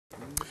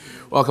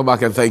Welcome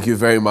back, and thank you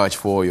very much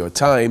for your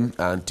time.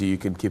 And you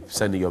can keep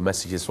sending your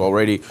messages.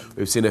 Already,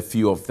 we've seen a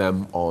few of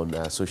them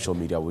on social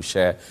media. We'll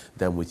share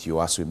them with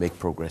you as we make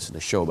progress in the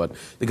show. But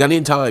the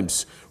Ghanaian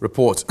Times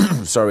reports,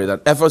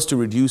 that efforts to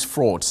reduce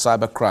fraud,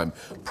 cybercrime,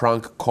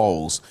 prank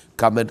calls,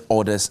 government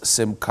orders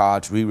SIM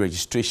card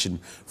re-registration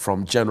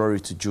from January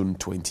to June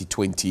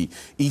 2020.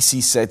 EC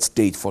sets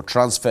date for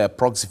transfer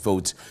proxy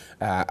vote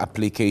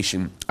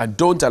application, and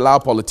don't allow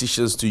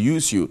politicians to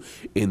use you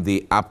in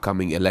the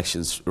upcoming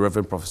elections.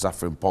 Reverend Professor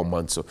Frimpong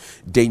Manso.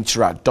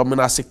 Danger,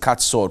 Dominasi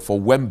cut sword for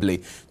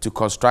Wembley to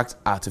construct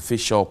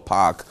artificial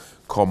park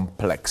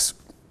complex.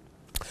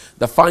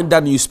 The Finder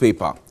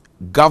newspaper.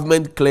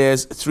 Government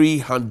clears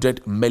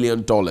 $300 million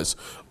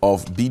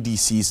of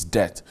BDC's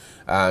debt,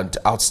 and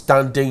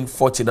outstanding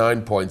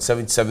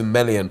 $49.77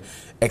 million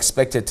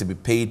expected to be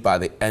paid by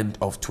the end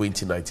of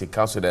 2019.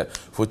 Comes with a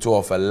photo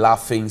of a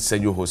laughing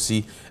Senyo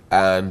Hosi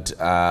and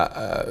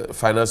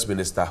finance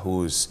minister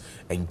who's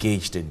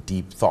engaged in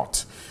deep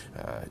thought,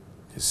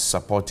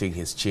 supporting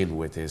his chin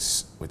with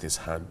his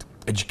hand.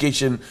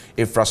 Education,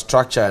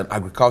 infrastructure and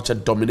agriculture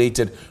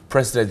dominated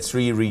President's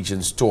 3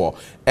 regions tour.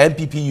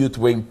 MPP Youth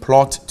Wing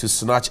plot to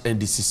snatch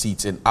NDC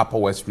seats in Upper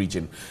West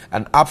region.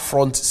 An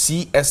upfront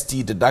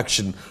CST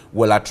deduction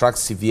will attract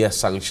severe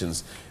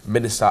sanctions.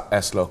 Minister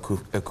Eslo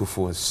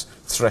Ekufu has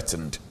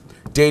threatened.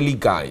 Daily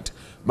Guide.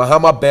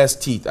 Mahama bears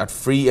teeth at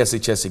free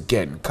SHS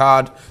again.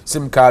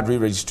 SIM card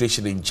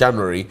re-registration in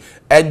January.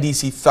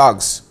 NDC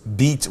thugs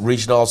beat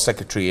regional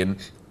secretary in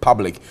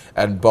public,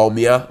 and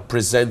Baumia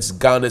presents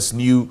Ghana's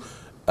new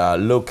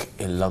look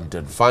in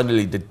London.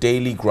 Finally, the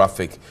Daily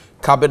Graphic.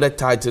 Cabinet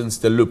tightens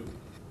the loop.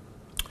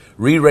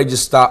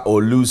 Re-register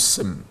or lose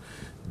SIM.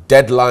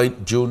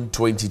 Deadline June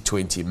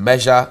 2020.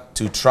 Measure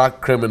to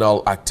track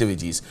criminal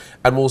activities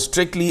and will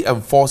strictly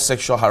enforce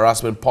sexual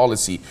harassment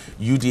policy,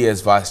 UDS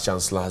Vice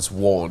Chancellor has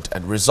warned.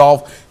 And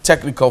resolve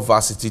technical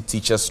varsity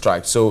teacher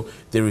strike so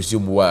they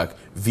resume work.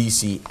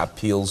 VC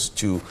appeals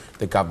to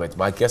the government.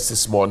 My guest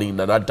this morning,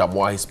 Nana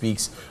Damwai,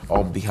 speaks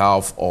on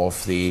behalf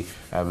of the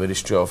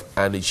Ministry of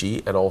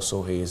Energy, and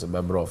also he is a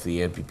member of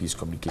the NPP's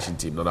communication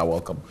team. Nana,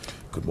 welcome.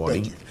 Good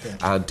morning.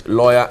 Thank you. And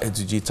lawyer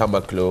Ntuji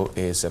Tambaklo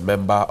is a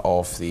member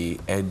of the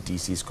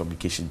NDC's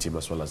communication team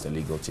as well as the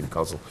legal team.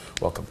 Counsel,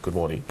 welcome. Good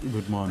morning.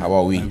 Good morning. How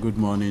are we? And good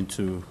morning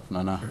to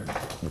Nana.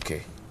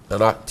 Okay.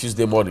 Nana,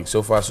 Tuesday morning.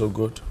 So far, so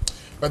good?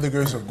 By the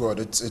grace of God,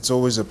 it's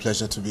always a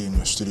pleasure to be in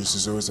your studios.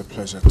 It's always a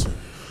pleasure to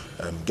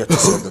get to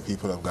serve the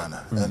people of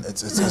Ghana. And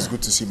it's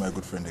good to see my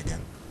good friend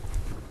again.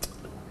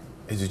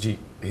 Ntuji,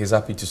 he's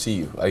happy to see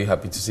you. Are you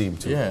happy to see him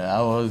too? Yeah,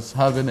 I was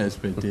having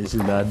expectation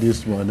that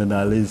this morning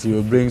at least he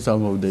will bring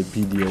some of the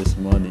PDS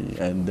money.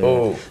 And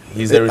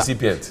he's the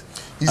recipient.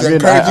 He's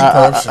encouraging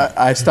corruption.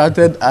 I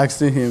started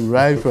asking him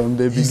right from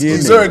the beginning.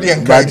 He's already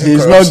encouraging but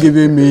he's corruption. not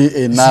giving me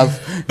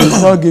enough.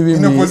 He's not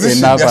giving me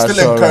enough assurance.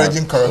 Still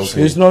encouraging corruption.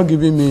 He's not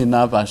giving me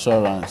enough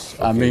assurance.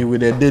 Okay. I mean,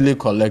 with the daily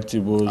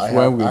collectibles,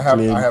 when we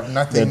claim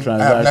the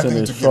transaction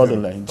is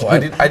fraudulent. I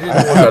didn't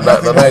know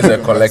that Nana is a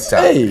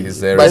collector.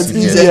 He's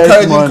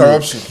encouraging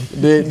corruption.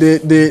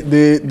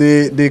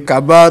 The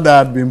cabal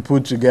that had been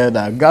put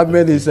together,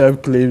 government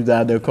itself claims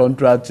that the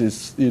contract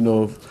is,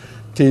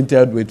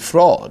 tainted with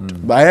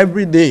fraud. But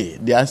every day,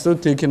 they are still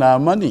taking our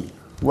money.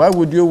 Why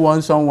would you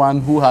want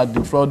someone who had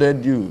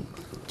defrauded you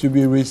to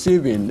be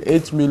receiving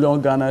 8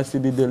 million Ghana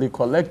cedi daily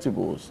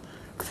collectibles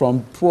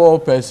from poor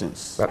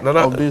persons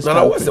of this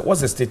country?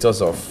 What's the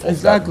status of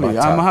exactly?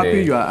 I'm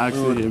happy you are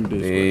asking him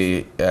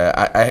this.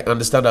 I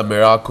understand that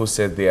Miracle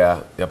said they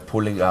are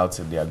pulling out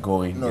and they are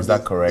going. No, is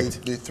that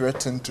correct? They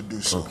threatened to do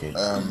so. Okay.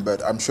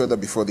 But I'm sure that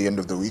before the end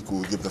of the week,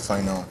 we'll give the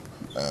final.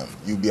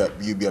 You'll be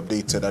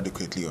updated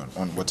adequately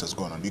on what has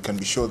gone on. You can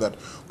be sure that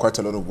quite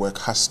a lot of work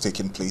has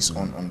taken place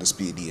on this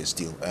PDS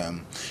deal.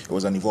 It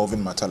was an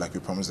evolving matter, like we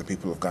promised the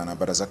people of Ghana,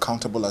 but as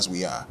accountable as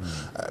we are,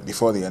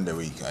 before the end of the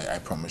week, I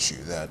promise you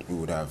that we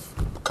would have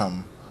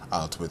come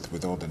out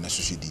with all the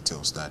necessary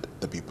details that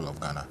the people of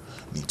Ghana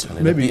need to know.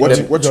 Maybe what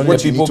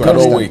you need to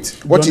understand. Wait.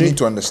 What you need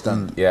to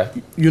understand. Yeah.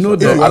 You know,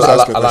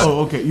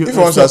 okay. If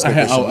you want to ask a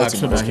question, I'll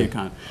answer that he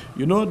can.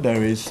 You know,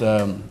 there is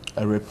a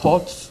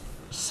report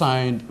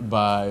signed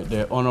by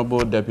the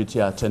Honorable Deputy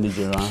Attorney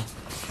General,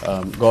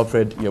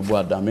 Godfred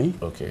Yeboah-Dame,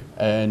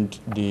 and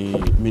the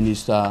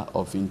Minister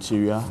of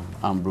Interior,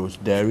 Ambrose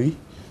Derry.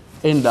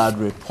 In that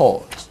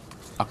report,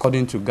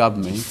 according to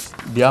government,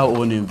 their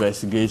own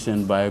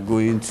investigation by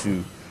going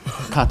to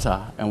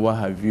Qatar and what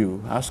have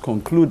you, has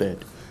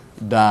concluded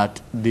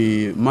that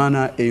the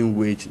manner in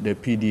which the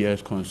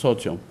PDS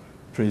consortium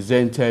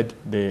presented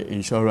the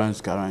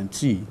insurance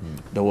guarantee,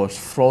 there was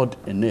fraud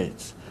in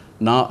it.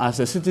 Now, as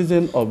a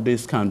citizen of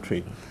this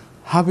country,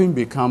 having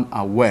become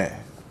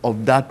aware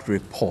of that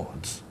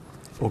report,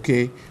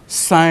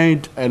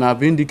 signed, and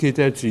I've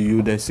indicated to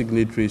you the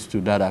signatories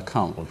to that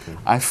account,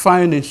 I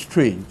find it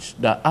strange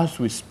that as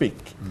we speak,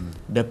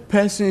 the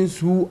persons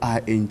who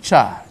are in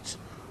charge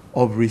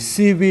of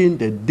receiving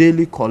the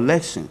daily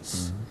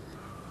collections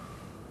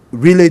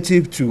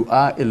relative to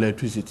our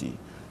electricity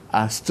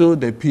are still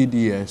the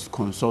PDS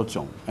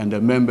consortium and the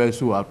members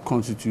who have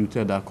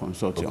constituted that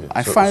consortium. Okay.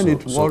 I find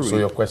it worrying. So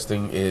your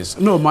question is,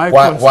 no, why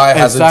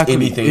hasn't exactly,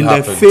 anything in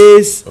happened? In the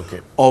face okay.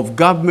 of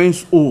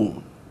government's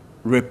own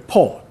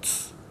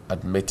reports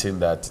admitting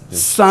that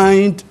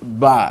signed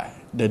by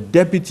the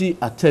Deputy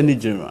Attorney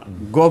General,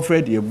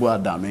 Godfred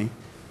Yeboah-Dame,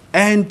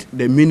 and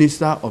the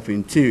Minister of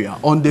Interior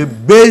on the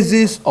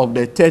basis of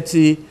the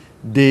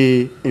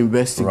 30-day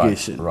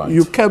investigation. Right.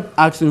 You kept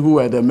asking who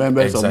were the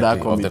members exactly, of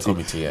that committee. Of the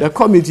committee, yeah. The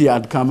committee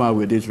had come out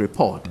with this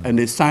report, and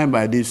it's signed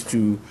by these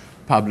two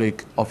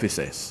public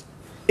officers.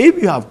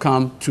 If you have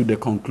come to the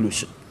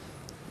conclusion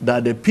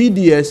that the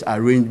PDS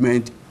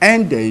arrangement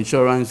and the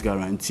insurance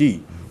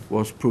guarantee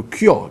was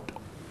procured,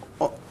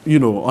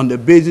 on the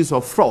basis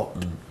of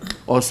fraud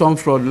or some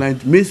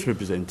fraudulent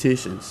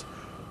misrepresentations,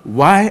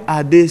 why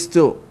are they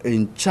still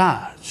in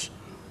charge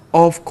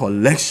of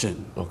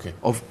collection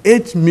of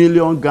 8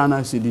 million Ghana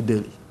cedi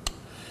daily?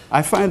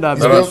 I find that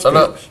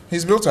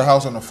he's built a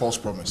house on a false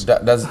promise.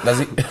 Does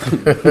it?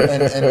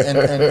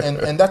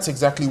 and that's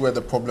exactly where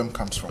the problem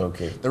comes from.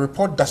 Okay. The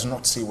report does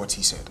not say what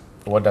he said.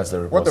 What does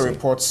the report What the say?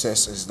 report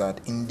says is that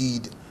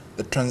indeed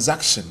the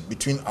transaction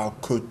between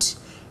Al-Qut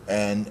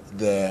and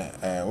the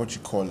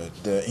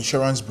the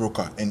insurance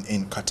broker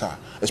in Qatar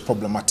is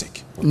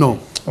problematic. No,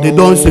 they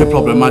don't say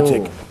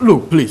problematic.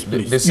 Look, please. They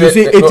You said,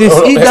 see, it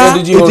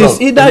is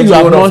either you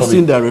have not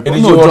seen the report.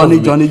 No,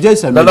 Johnny,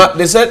 just a minute.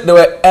 They said there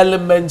were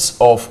elements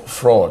of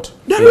fraud.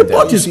 The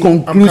report is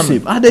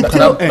conclusive. At the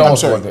tail end.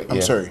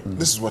 I'm sorry.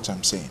 This is what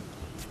I'm saying.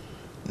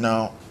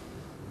 Now,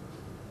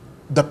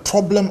 the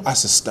problem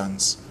as it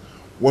stands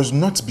was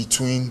not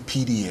between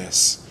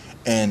PDS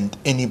and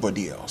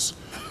anybody else.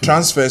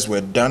 Transfers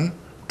were done.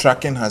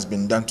 Tracking has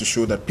been done to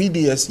show that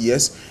PDS,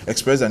 yes,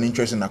 expressed an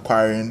interest in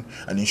acquiring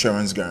an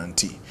insurance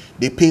guarantee.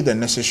 They paid the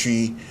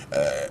necessary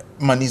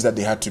monies that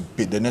they had to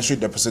pay, the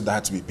necessary deposit that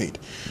had to be paid.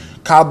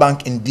 Carl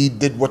Bank indeed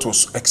did what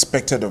was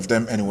expected of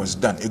them, and it was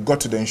done. It got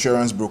to the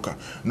insurance broker.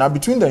 Now,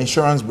 between the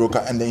insurance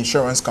broker and the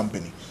insurance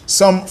company,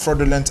 some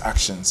fraudulent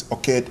actions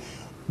occurred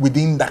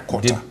within that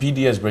quarter. Did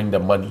PDS bring the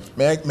money?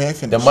 May I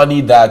finish? The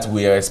money that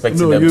we are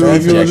expecting them to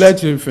inject. You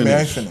let him finish. May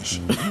I finish?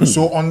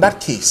 So on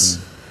that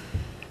case,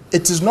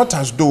 it is not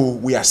as though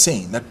we are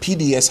saying that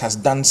PDS has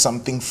done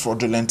something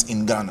fraudulent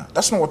in Ghana.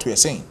 That's not what we are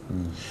saying.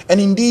 And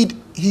indeed,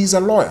 he's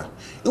a lawyer.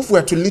 If we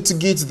are to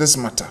litigate this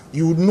matter,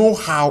 you would know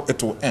how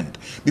it will end.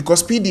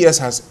 Because PDS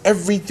has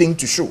everything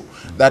to show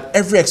that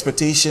every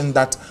expectation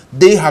that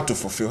they had to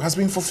fulfill has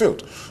been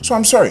fulfilled. So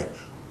I'm sorry.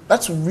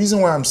 That's the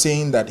reason why I'm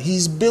saying that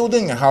he's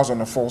building a house on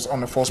a false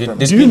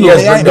premise. Did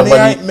PDS bring the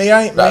money? May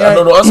I?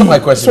 No, answer my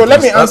question. So let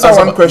me answer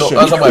one question.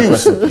 Answer my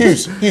question.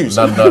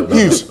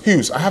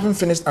 Hughes, I haven't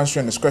finished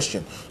answering this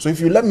question. So if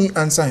you let me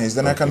answer his,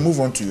 then I can move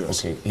on to yours.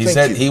 Okay. He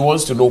said he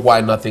wants to know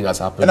why nothing has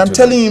happened. And I'm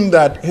telling him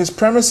that his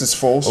premise is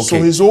false. Okay.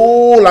 So his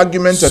whole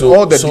argument and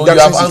all the deductions. So you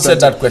have answered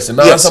that question.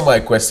 Now answer my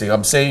question.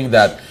 I'm saying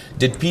that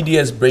did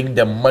PDS bring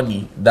the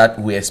money that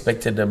we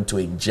expected them to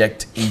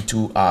inject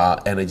into our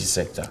energy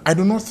sector? I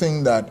do not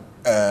think that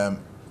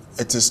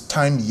it is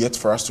time yet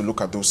for us to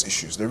look at those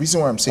issues. The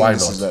reason why I'm saying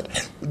this is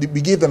that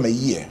we gave them a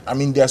year. I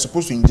mean, they are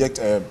supposed to inject,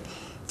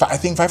 I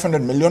think,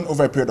 500 million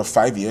over a period of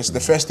 5 years. The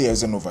first year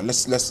isn't over.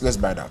 Let's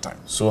bide our time.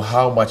 So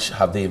how much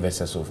have they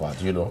invested so far?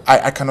 Do you know?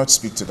 I cannot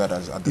speak to that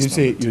at this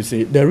moment. You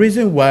see, the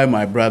reason why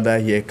my brother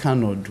here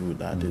cannot do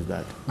that is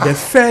that the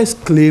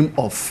first claim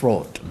of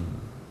fraud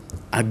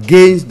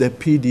against the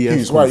PDS.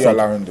 Please, why are you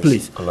allowing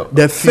this? Please.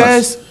 The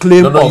first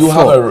claim of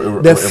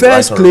fraud. The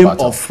first claim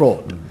of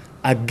fraud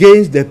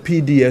against the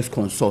PDS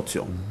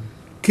consortium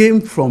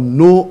came from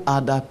no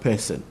other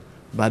person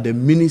but the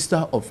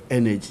Minister of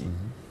Energy.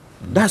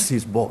 That's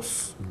his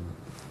boss.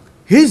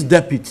 His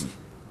deputy,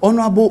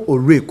 Honorable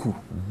Oreku,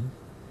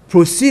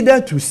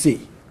 proceeded to say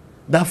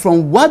that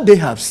from what they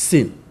have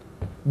seen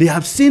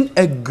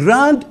a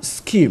grand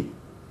scheme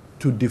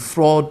to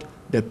defraud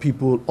the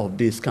people of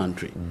this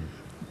country.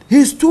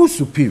 His two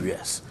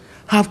superiors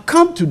have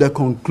come to the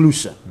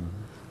conclusion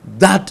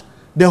that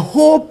the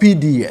whole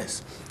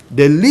PDS,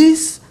 the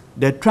lease,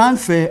 the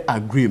transfer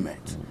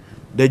agreement,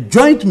 the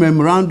joint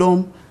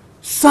memorandum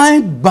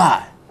signed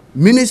by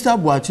Minister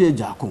Boakye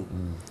Jakum,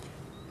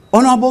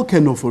 Honorable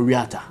Ken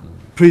Ofori-Atta,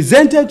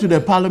 presented to the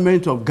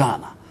Parliament of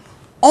Ghana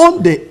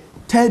on the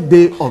 3rd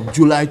day of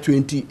July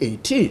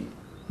 2018,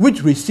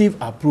 which received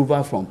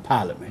approval from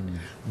Parliament.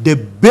 The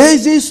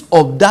basis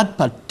of that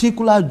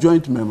particular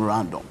joint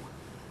memorandum,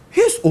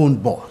 his own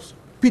boss,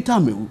 Peter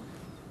Mewu,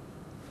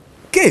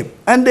 came,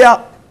 and there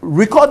are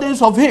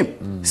recordings of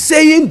him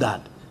saying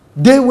that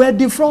they were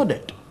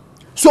defrauded.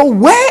 So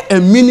where a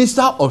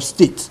minister of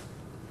state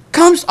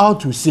comes out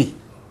to say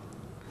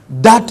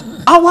that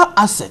our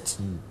assets,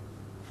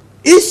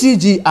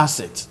 ECG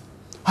assets,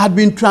 had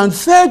been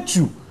transferred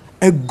to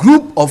a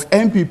group of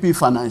MPP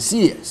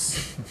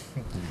financiers,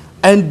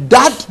 and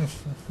that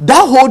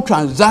whole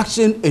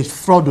transaction is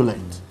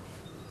fraudulent.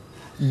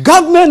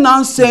 Government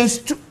now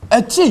sends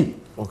a team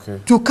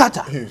to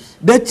Qatar. Yes.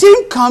 The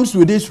team comes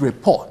with this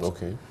report.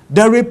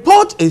 The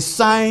report is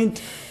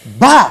signed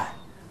by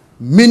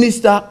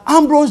Minister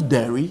Ambrose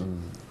Derry,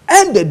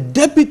 and the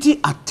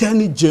Deputy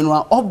Attorney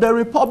General of the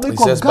Republic It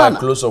of says Ghana. by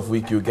close of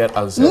week you get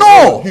answers.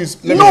 No,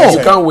 Hughes, let me no. answer.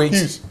 You can't wait.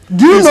 Hughes,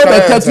 Do you Hughes, know can the I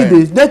 30 answer?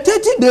 days? The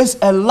 30 days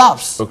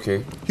elapsed.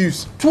 Okay.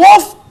 Hughes,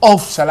 12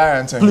 of... shall I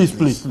answer? him,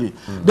 Please.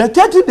 The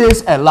 30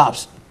 days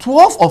elapsed.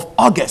 12 of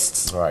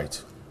August.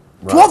 Right.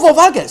 12 of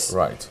August.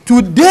 Right.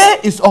 Today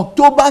is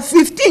October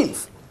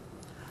 15th.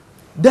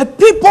 The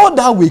people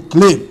that we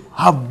claim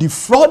have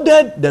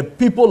defrauded the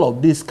people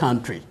of this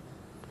country,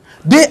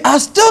 they are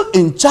still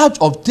in charge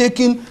of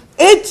taking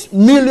 8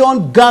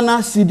 million Ghana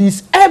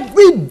cedis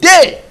every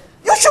day.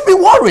 You should be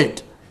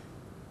worried.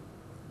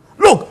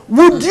 Look,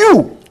 would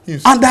you,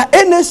 Yes. under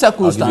any I'll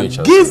circumstance,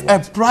 give give you a a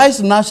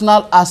prized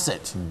national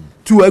asset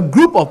to a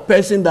group of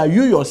persons that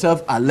you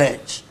yourself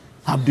allege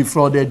have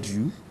defrauded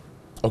you?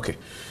 Okay.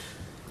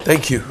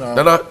 Thank you.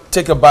 Nana,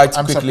 take a bite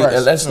I'm quickly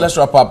surprised. and let's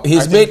wrap up.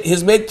 He's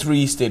made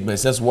 3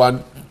 statements. That's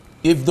one.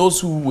 If those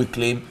who we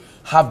claim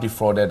have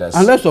defrauded us,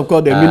 Unless, of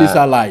course, the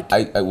minister lied.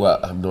 well,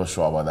 I'm not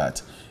sure about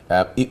that.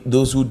 If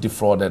those who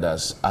defrauded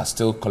us are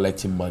still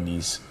collecting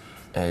monies,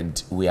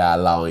 and we are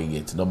allowing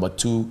it. Number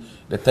 2,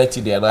 the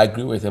 30-day, and I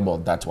agree with him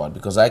on that one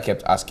because I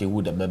kept asking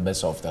who the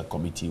members of the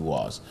committee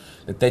was.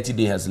 The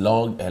 30-day has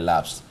long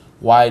elapsed.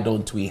 Why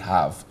don't we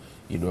have,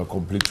 a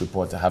complete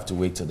report? I have to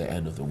wait till the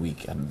end of the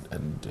week,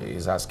 and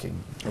he's asking.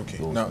 Okay,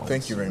 those now ones.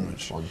 thank you very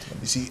much.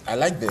 You see, I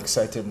like the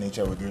excited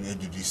nature with which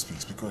Ejuji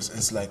speaks because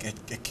it's like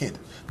a kid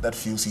that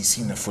feels he's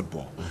seen a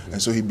football,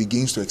 and so he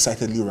begins to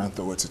excitedly run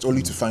towards it,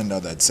 only to find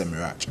out that it's a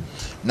mirage.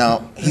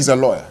 Now, he's a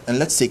lawyer, and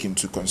let's take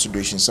into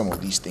consideration some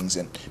of these things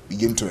and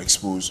begin to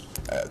expose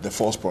the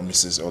false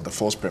promises or the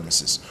false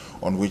premises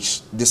on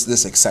which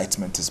this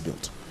excitement is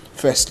built.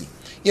 Firstly,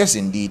 yes,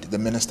 indeed, the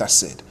minister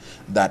said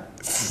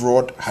that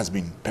fraud has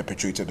been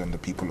perpetrated on the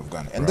people of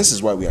Ghana. And this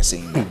is why we are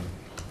saying that.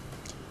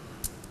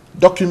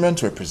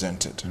 Documents were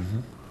presented.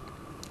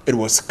 It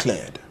was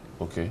cleared.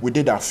 Okay. We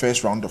did our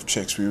first round of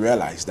checks. We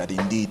realized that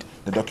indeed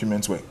the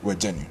documents were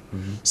genuine.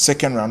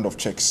 Second round of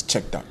checks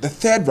checked out. The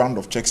third round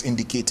of checks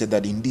indicated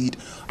that indeed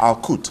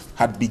Al-Kut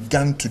had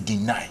begun to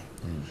deny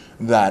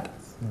that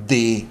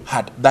they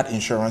had that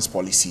insurance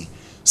policy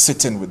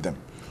sitting with them.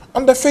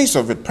 On the face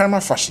of it,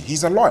 prima facie,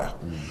 he's a lawyer.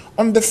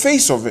 On the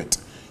face of it,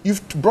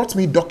 you've brought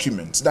me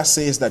documents that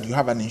says that you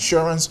have an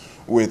insurance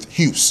with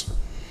Hughes.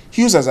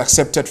 Hughes has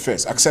accepted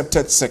first,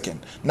 accepted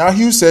second. Now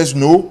Hughes says,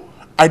 no,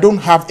 I don't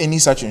have any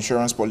such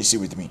insurance policy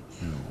with me.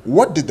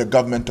 What did the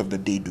government of the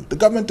day do? The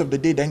government of the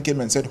day then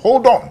came and said,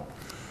 hold on.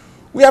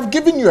 We have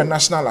given you a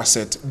national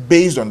asset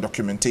based on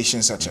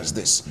documentation such as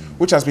this,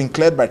 which has been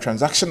cleared by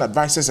transaction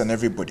advisors and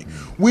everybody.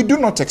 We do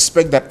not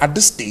expect that at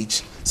this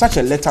stage, such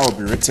a letter will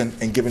be written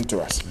and given to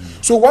us.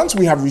 So once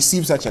we have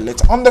received such a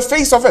letter, on the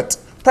face of it,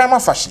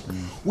 prima facie,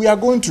 we are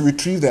going to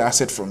retrieve the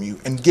asset from you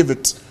and give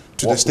it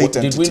to the state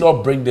entity. Did we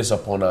not bring this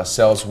upon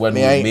ourselves when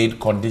we I- made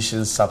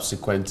conditions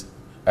subsequent?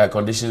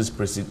 Conditions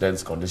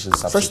precedents, conditions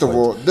subsequent. First of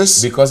all,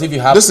 because if you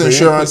have this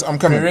insurance, I'm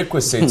coming.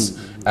 prerequisites,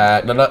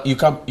 Nana, you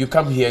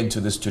come here into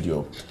the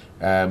studio.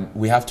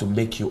 We have to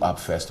make you up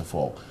first of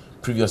all.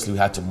 Previously we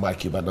had to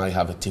mic you, but now you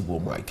have a table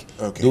mic.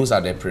 Okay. Those are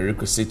the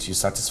prerequisites you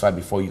satisfy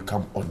before you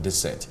come on the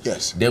set.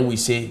 Yes. Then we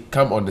say,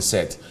 come on the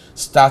set,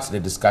 start the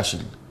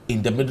discussion.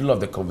 In the middle of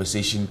the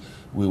conversation,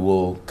 we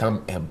will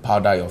come and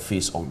powder your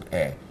face on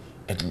air.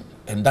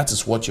 And that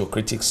is what your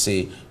critics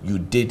say you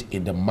did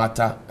in the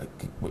matter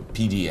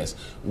PDS,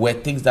 where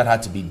things that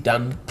had to be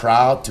done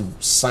prior to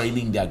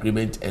signing the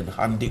agreement and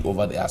handing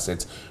over the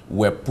assets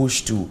were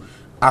pushed to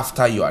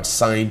after you had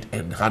signed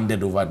and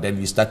handed over. Then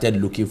you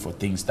started looking for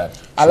things that...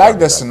 I like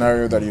the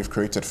scenario that you've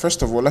created.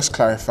 First of all, let's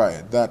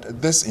clarify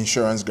that this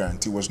insurance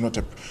guarantee was not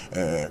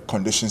a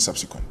condition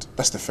subsequent.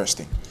 That's the first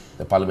thing.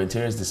 The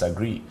parliamentarians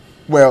disagree.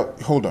 Well,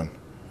 hold on.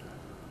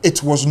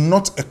 It was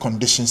not a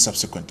condition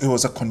subsequent. It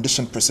was a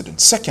condition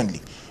precedent. Secondly,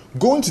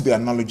 going to the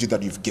analogy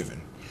that you've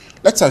given,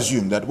 let's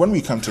assume that when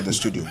we come to the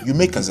studio, you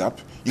make us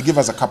up, you give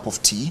us a cup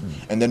of tea,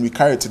 and then we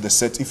carry it to the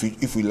set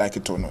if we like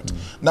it or not.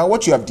 Now,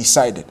 what you have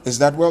decided is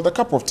that, well, the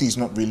cup of tea is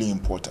not really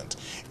important.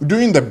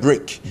 During the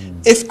break,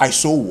 if I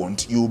so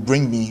want, you will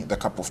bring me the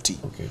cup of tea.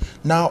 Okay.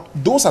 Now,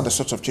 those are the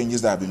sorts of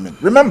changes that have been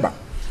made. Remember,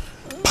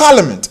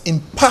 Parliament,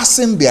 in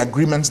passing the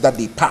agreements that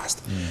they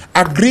passed,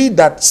 agreed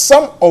that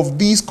some of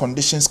these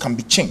conditions can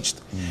be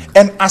changed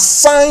and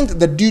assigned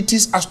the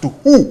duties as to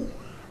who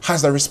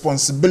has the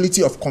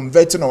responsibility of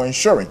converting or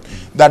ensuring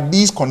that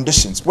these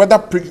conditions, whether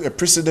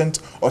precedent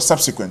or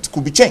subsequent,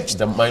 could be changed.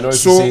 The minority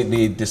So say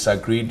they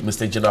disagreed.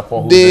 Mr.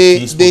 Jinapo, who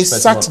they is the key spokesperson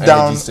sat on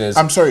down. energy, says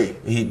I'm sorry.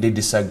 they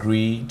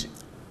disagreed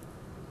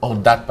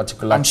on that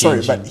particular I'm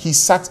sorry, but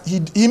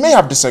he may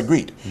have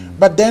disagreed.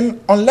 But then,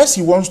 unless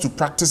he wants to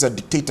practice a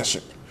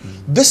dictatorship,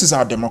 this is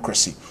our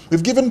democracy.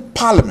 We've given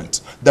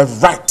Parliament the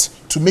right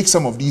to make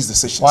some of these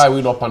decisions. Why are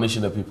we not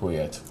punishing the people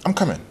yet? I'm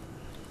coming.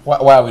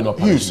 Why are we not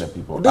punishing Hughes, the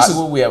people? this is-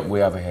 we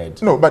have a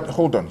head. No, but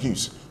hold on,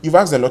 Hughes. You've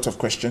asked a lot of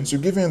questions.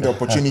 You've given me the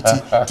opportunity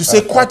to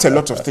say quite a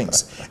lot of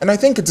things. And I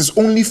think it is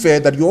only fair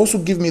that you also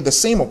give me the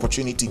same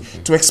opportunity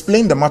to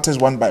explain the matters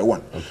one by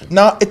one.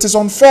 Now, it is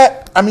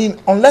unfair. I mean,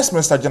 unless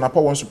Mr.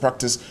 Janapa wants to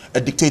practice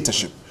a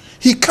dictatorship,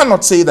 he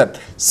cannot say that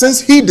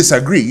since he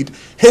disagreed,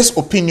 his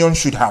opinion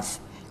should have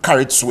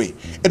carried sway.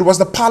 It was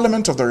the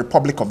Parliament of the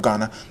Republic of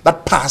Ghana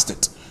that passed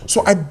it.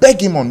 So I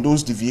beg him on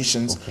those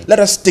deviations, let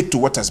us stick to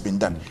what has been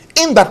done.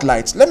 In that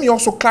light, let me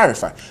also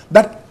clarify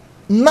that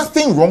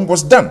nothing wrong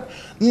was done.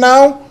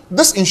 Now,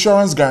 this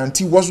insurance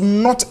guarantee was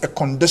not a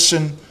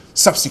condition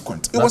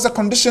subsequent. It was a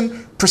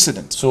condition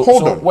precedent. So,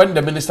 Hold on. when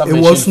the minister It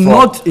mentioned was fraud,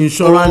 not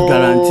insurance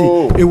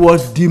guarantee. It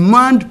was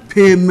demand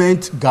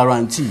payment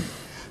guarantee.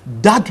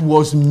 That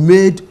was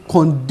made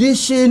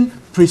condition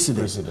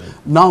precedent.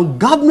 Now,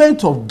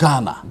 government of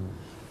Ghana,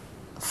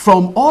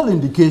 from all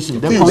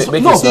indications, Make it it's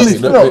easy.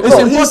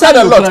 important he said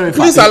a to lot. clarify.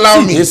 Please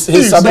allow me. He's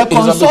The submitting-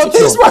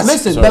 consortium,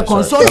 listen, Sorry, the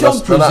sorry.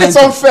 consortium presented. It's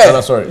unfair.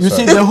 No, sorry, You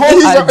sorry. see, the whole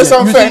It's idea.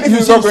 unfair if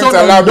he's not going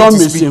to allow me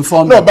to speak.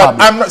 No, but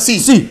I'm not.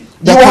 See,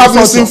 you have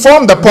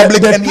misinformed the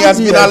public, and he has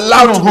been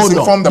allowed to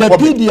misinform the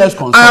public. PDS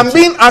consortium. I am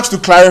being asked to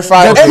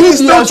clarify, and he's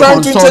still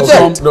trying to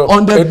interject. No,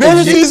 On the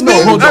basis, He's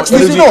being asked to.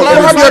 Energy, No, you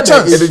had your energy,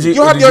 chance. energy,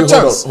 You had your energy,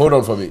 chance. Hold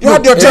on for me. You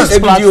had your chance. This He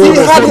platform-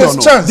 had no, his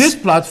no. chance. This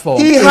platform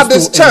He is had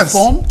his to chance.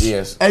 inform,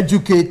 Yes.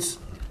 educate, Hughes,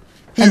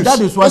 and that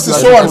is what this you is are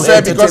so doing. unfair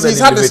Entertain because he's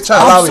had his and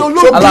chance. allow it. So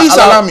Absolutely. please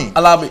allow me.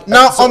 Allow me.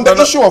 Now, So, on the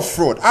no, issue of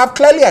fraud, I've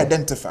clearly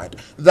identified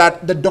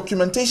that the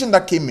documentation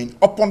that came in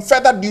upon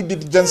further due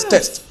diligence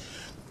test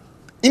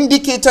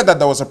indicated that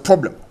there was a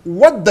problem.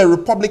 What the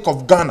Republic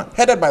of Ghana,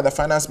 headed by the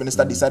finance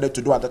minister, decided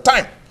to do at the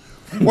time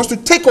was to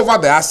take over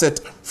the asset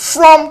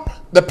from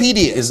the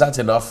PDS. Is that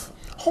enough?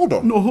 Hold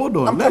on. No, hold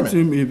on. I'm Let coming.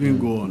 him even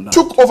go on. Now.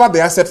 Took over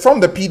the asset from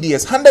the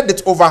PDS, handed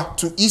it over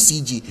to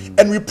ECG,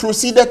 and we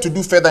proceeded to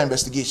do further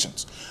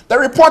investigations. The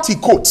report he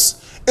quotes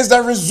is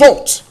the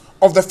result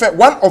of the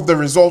one of the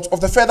results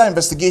of the further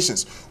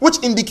investigations, which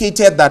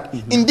indicated that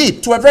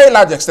indeed, to a very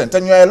large extent,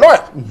 and you're a lawyer,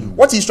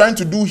 what he's trying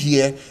to do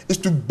here is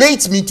to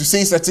bait me to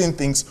say certain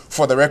things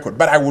for the record,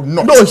 but I would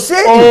not. No,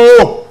 say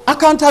Oh,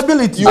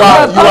 accountability. you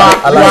are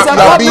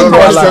being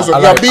boisterous. You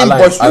are being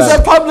boisterous. It's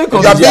a public You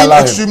are Energy, being allow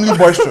him. extremely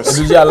boisterous.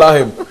 Did you allow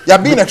him? You are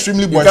being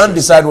extremely You boisterous. can't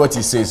decide what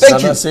he says.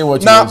 Thank Sana, you. say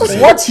what you Now, want to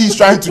say. what he's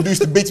trying to do is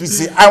to bait me to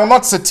say, I will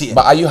not sit here.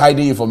 But are you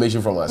hiding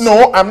information from us?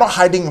 No, I'm not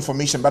hiding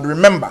information, but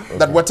remember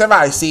that whatever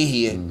I say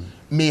here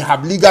may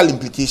have legal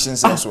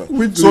implications elsewhere.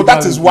 which So that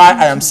is legality?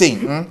 why I am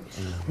saying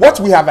what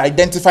we have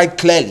identified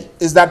clearly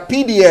is that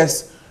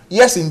PDS,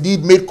 yes,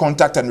 indeed, made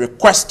contact and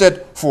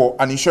requested for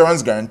an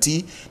insurance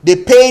guarantee. They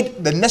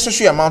paid the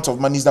necessary amount of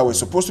monies that were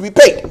supposed to be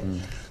paid.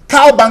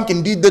 Cal Bank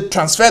indeed did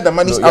transfer the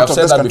monies No, you out have of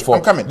said this that country. before.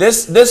 I'm coming.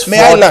 This May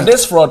I fraud, land?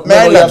 this fraud. May I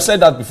No, you land? have said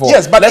that before.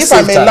 Yes, but Let's if I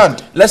save may time.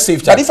 land. Let's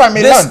save time. But if I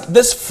may this, land.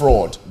 this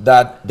fraud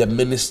that the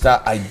minister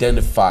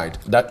identified,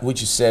 that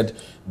which you said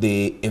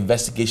the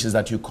investigations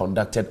that you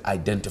conducted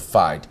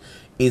identified,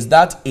 is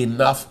that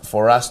enough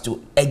for us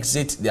to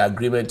exit the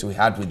agreement we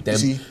had with them?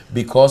 See,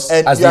 Because,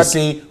 and as you they are-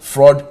 say,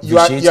 fraud You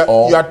are, vitiates you, are,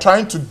 all. you are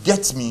trying to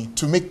get me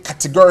to make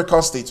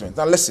categorical statements.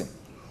 Now listen,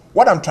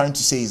 what I'm trying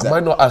to say is Am that I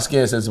not asking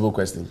a sensible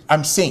question?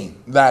 I'm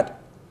saying that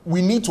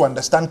we need to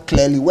understand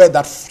clearly where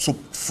that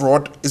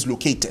fraud is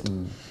located.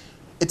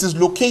 It is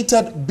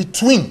located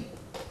between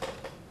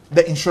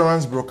the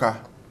insurance broker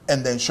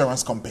and the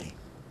insurance company.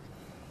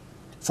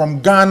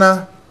 From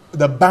Ghana,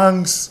 the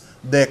banks,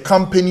 the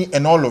company,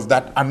 and all of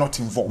that are not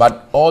involved.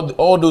 But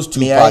all those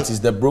two May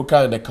parties, the broker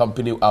and the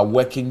company, are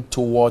working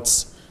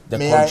towards the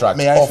contract,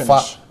 may I offer,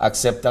 finish?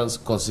 acceptance,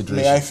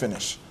 consideration. May I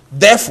finish?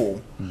 Therefore,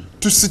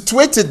 to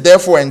situate it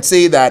therefore and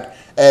say that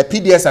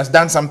PDS has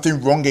done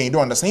something wrong and you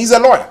don't understand, he's a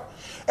lawyer.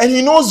 And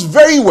he knows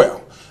very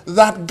well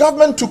that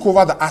government took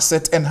over the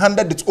asset and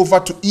handed it over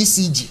to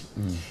ECG.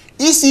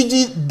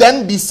 ECG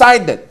then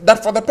decided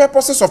that for the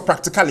purposes of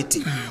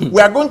practicality,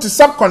 we are going to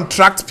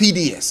subcontract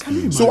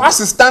PDS. So as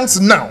it stands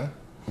now,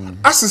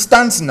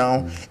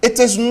 it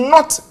is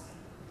not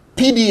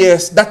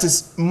PDS that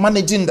is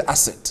managing the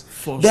asset.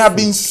 They have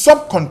been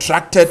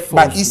subcontracted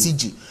by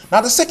ECG.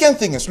 Now the second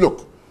thing is,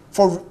 look,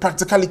 for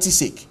practicality's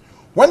sake,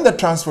 when the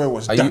transfer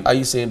was done, Are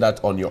you saying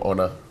that on your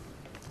honor?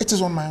 it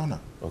is on my honor.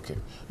 Okay.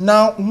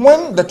 Now,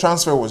 when the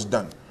transfer was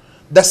done,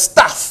 the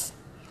staff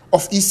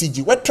of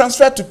ECG were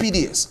transferred to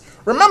PDS.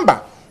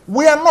 Remember,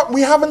 we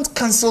haven't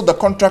cancelled the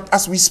contract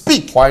as we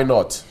speak. Why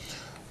not?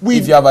 We-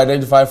 If you have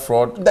identified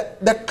fraud,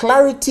 The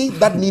clarity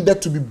that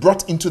needed to be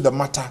brought into the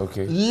matter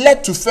Okay.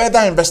 led to further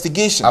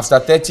investigations. after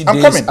 30 I'm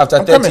days, coming, after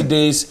I'm 30 coming.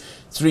 days,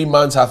 3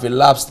 months have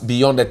elapsed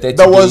beyond the 30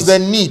 There days. was the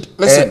need.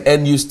 Listen,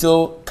 and you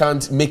still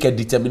can't make a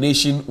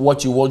determination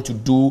what you want to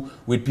do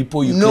with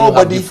people you claim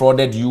have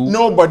defrauded you.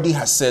 Nobody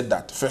has said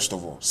that, first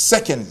of all.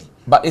 Secondly,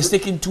 But it's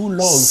taking too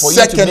long for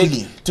Secondly.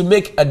 you to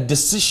make a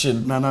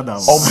decision Nana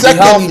Dawo. on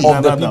Secondly. behalf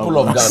of the Nana people Dawo.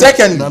 of Ghana.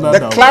 Secondly, No, the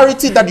no.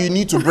 clarity that you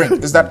need to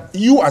bring is that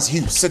you, as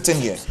Hugh sitting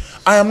here,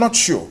 I am not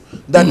sure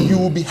that you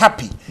will be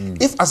happy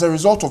if as a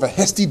result of a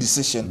hasty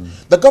decision,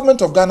 the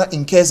government of Ghana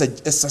incurs a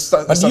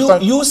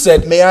But you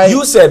said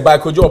by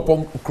Kojo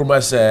Oppong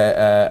Nkrumah's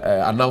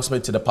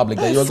announcement to the public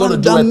that you were going to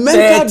do a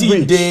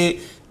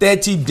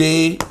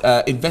 30-day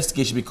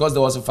investigation because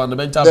there was a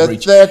fundamental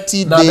breach. Now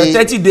the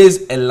 30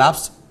 days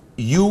elapsed.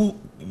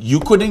 You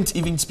couldn't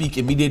even speak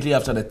immediately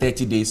after the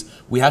 30 days.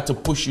 We had to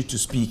push you to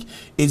speak.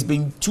 It's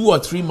been 2 or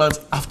 3 months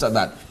after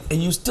that,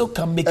 and you still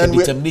can't make a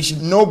determination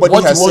what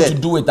you want to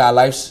do with our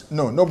lives.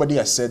 No, nobody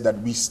has said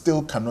that we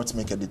still cannot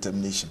make a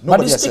determination.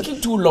 But it's taking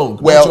too long.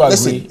 Well,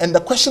 listen, and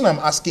the question I'm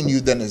asking you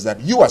then is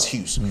that you as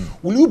Hughes,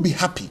 will you be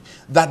happy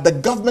that the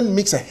government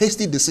makes a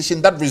hasty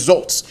decision that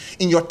results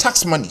in your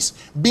tax monies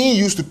being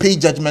used to pay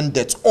judgment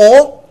debts,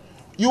 or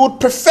you would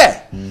prefer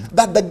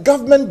that the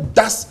government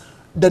does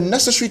the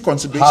necessary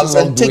considerations?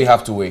 How long do we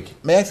have to wait?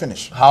 May I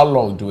finish? How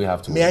long do we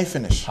have to wait? May I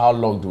finish? How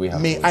long do we have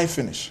to wait? May I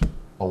finish?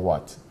 On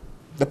what?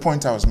 The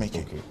point I was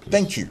making. Okay,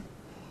 thank you.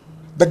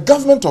 The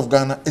government of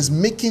Ghana is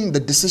making the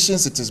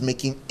decisions it is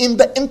making in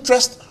the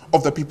interest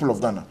of the people of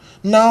Ghana.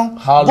 Now,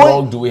 how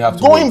long do we have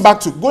to going wait? back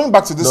to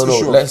this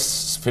issue?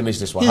 Let's finish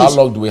this one. How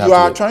long do we have to wait?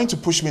 You are trying to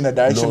push me in a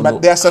direction,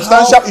 but there are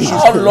substantial issues.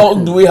 How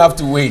long do we have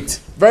to wait?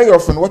 Very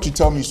often, what you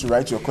tell me is to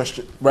write your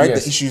question, write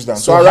the issues down.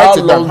 So I write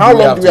it down. How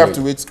long do we have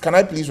to wait? Can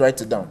I please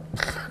write it down?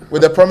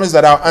 With the promise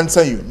that I'll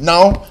answer you.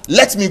 Now,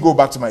 let me go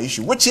back to my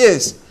issue, which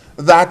is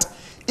that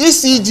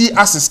ECG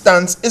as it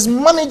stands is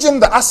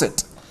managing the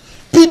asset.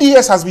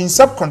 PDS has been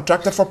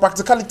subcontracted for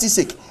practicality's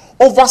sake.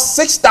 Over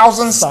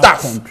 6,000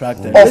 staff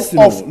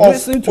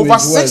over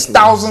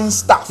 6,000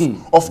 staff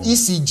of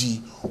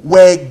ECG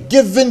were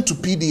given to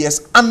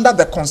PDS under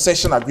the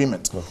concession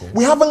agreement.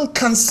 We haven't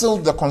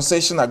cancelled the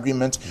concession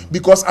agreement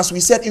because, as we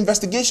said,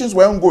 investigations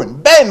were ongoing.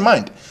 Bear in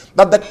mind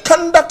that the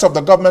conduct of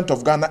the government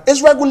of Ghana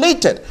is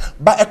regulated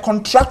by a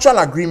contractual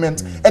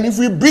agreement, and if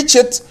we breach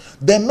it,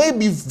 there may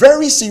be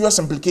very serious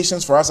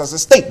implications for us as a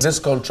state. This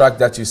contract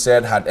that you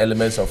said had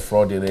elements of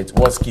fraud in it.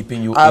 What's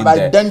keeping you I've in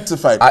there?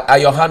 identified. Are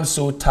your hands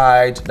so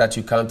tied that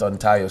you can't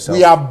untie yourself?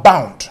 We are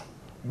bound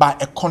by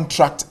a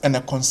contract and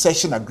a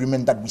concession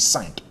agreement that we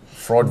signed.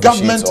 Fraud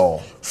vitiates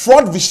all.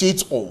 Fraud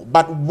vitiates all.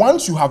 But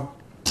once you have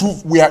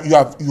proof,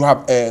 you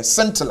have a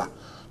scintilla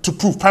to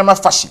prove prima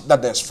facie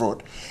that there's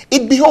fraud,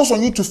 it behoves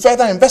on you to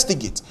further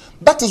investigate.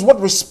 That is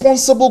what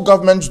responsible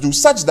governments do,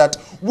 such that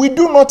we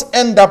do not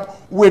end up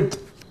with,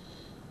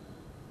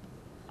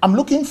 I'm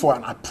looking for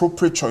an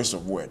appropriate choice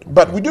of word,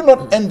 but we do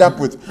not end up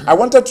with, I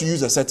wanted to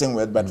use a certain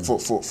word, but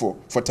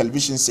for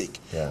television's sake,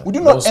 we do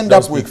not end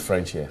up with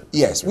French here.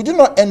 Yes, we do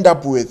not end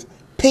up with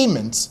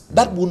payments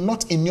that will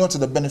not inure to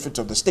the benefit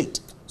of the state.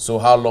 So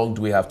how long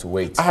do we have to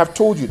wait? I have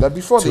told you that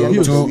before the end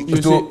of the week.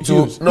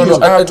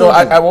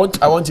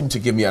 I want him to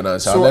give me an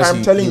answer. So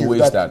I'm telling you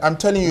that.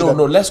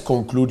 No, let's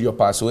conclude your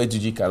part so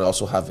AGG can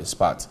also have his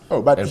part.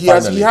 Oh, but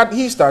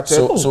he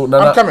started. So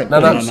Nana, I'm coming.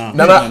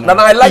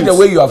 Nana, I like the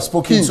way you have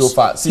spoken so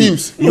far. See,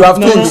 you have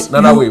told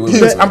Nana, wait.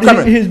 I'm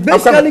coming.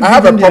 I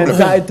have a problem.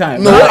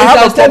 No,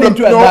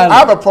 I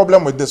have a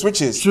problem with this,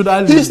 which is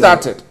he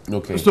started.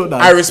 Okay.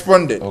 I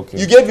responded. Okay.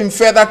 You gave him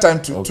further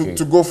time to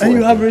go for it. And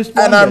you have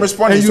responded. And I'm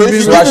responding. So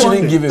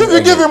if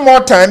you give him more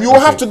time, you will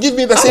have to give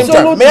me the same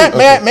time. May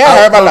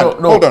I have a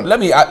land? Hold on. Let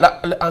me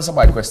answer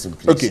my question,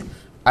 please. Okay.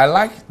 I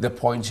like the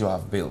point you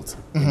have built.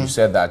 You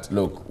said that,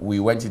 look,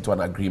 we went into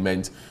an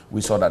agreement,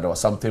 we saw that there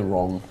was something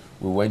wrong,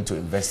 we went to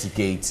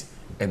investigate,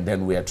 and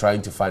then we are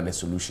trying to find a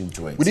solution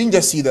to it. We didn't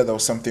just see that there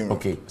was something wrong.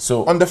 Okay,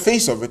 so on the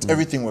face of it,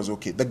 everything was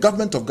okay. The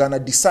government of Ghana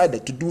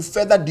decided to do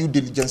further due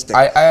diligence.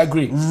 I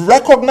agree.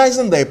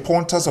 Recognizing the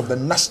importance of the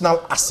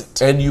national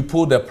asset. And you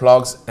pull the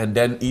plugs, and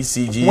then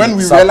ECG, when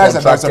we realized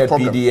that there's a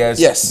problem. PDS,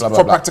 yes, blah, blah,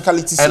 for blah.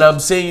 practicality. And I'm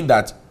saying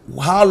that,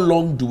 how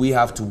long do we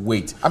have to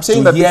wait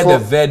to hear the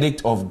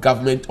verdict of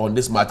government on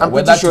this matter?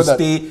 Whether to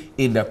stay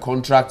in the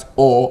contract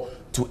or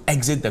to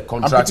exit the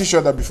contract. I'm pretty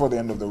sure that before the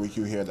end of the week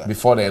you hear that.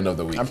 Before the end of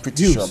the week. I'm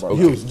pretty sure about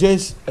Hughes,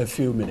 just a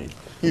few minutes.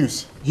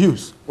 Hughes.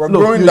 We're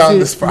going down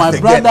this path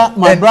again.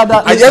 My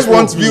brother. I just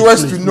want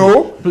viewers to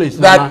know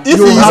that if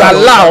he is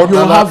allowed,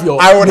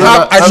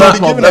 I should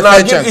be given a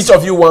fair chance. Give each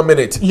of you 1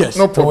 minute. Yes.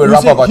 No problem. We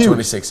wrap up at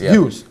 26. Yeah.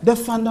 Hughes, the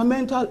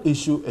fundamental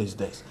issue is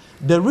this.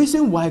 The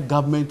reason why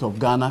government of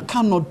Ghana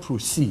cannot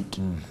proceed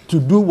to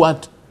do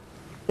what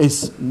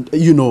is,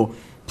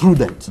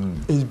 prudent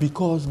is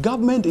because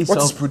government itself.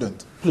 What is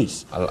prudent?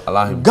 Please.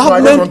 Allow him.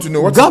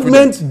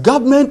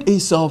 Government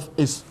itself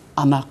is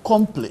an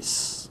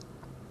accomplice.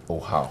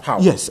 Oh, how?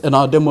 Yes, and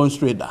I'll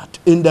demonstrate that.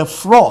 In the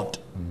fraud,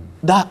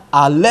 that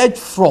alleged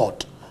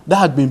fraud that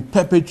had been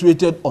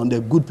perpetrated on the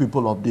good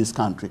people of this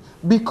country.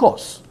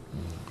 Because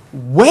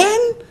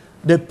when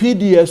the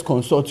PDS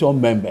consortium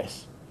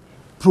members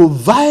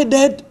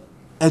provided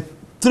a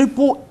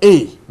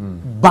AAA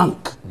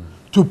bank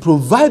to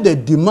provide a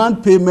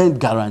demand payment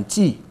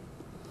guarantee,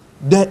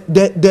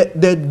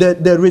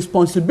 the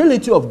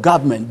responsibility of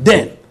government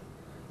then,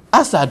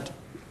 as at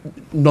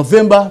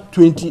November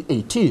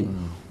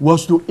 2018,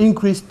 was to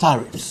increase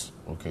tariffs.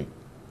 Okay,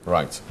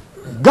 right.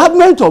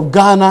 Government of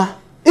Ghana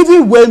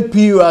even when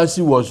PURC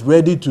was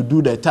ready to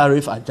do the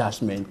tariff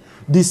adjustment,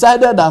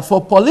 decided that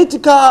for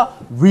political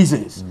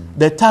reasons,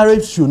 the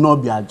tariffs should not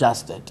be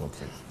adjusted.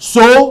 Okay.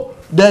 So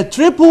the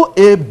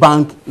AAA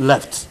bank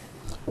left.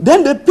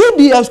 Then the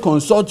PDS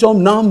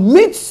consortium now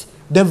meets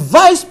the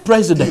vice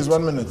president, Please,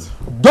 1 minute.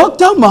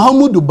 Dr.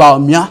 Mahamudu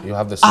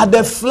Bawumia, at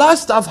the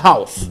Flagstaff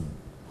House,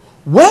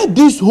 where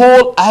this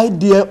whole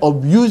idea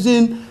of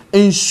using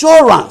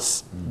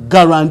insurance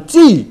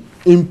guarantee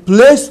in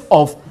place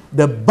of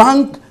the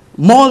bank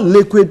more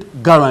liquid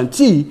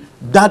guarantee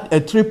that a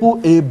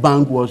AAA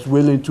bank was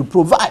willing to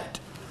provide.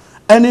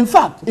 And in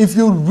fact, if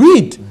you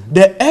read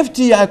the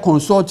FTI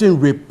consulting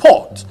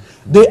report,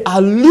 they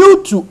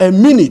allude to a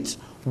minute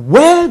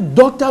where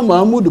Dr.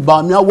 Mahamudu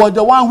Bawumia was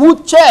the one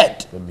who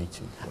chaired the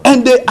meeting.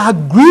 And they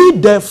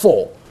agreed,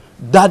 therefore,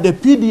 that the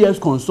PDS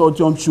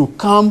consortium should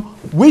come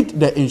with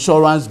the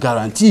insurance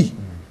guarantee.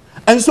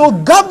 And so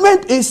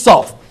government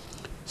itself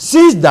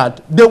sees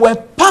that they were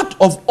part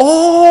of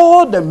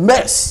all the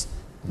mess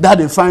that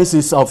it finds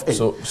itself in.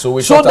 So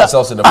we shot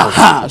ourselves in the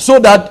foot. So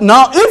that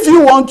now if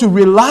you want to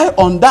rely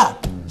on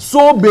that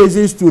sole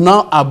basis to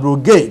now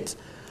abrogate,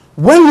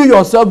 when you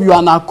yourself, you are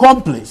an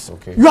accomplice,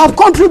 you have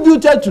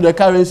contributed to the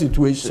current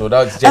situation. So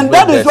that's and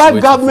that is why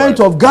government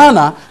of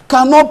Ghana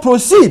cannot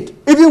proceed,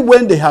 even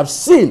when they have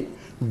seen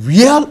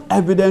real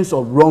evidence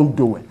of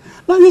wrongdoing.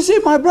 Now you see,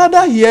 my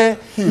brother here...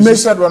 You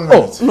said 1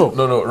 minute. Oh,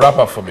 no. No, wrap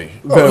up for me.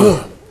 Very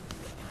well.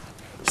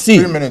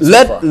 See,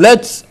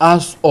 let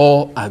us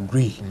all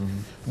agree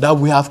that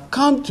we have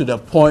come to the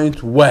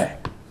point where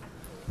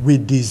we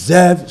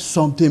deserve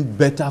something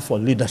better for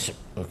leadership.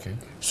 Okay.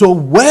 So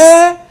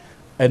where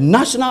a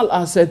national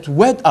asset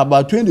worth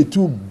about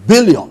 22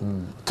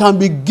 billion can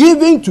be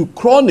given to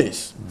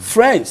cronies,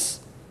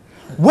 friends,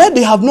 where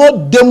they have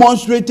not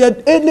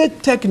demonstrated any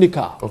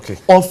technical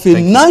or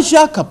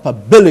financial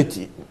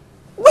capability,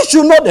 we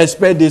should not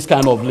expect this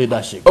kind of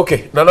leadership.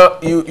 Okay, Nana,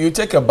 you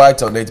take a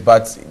bite on it,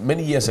 but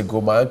many years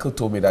ago, my uncle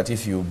told me that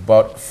if you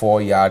bought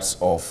 4 yards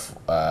of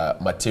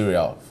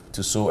material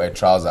to sew a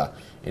trouser,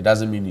 it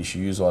doesn't mean you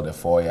should use all the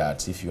 4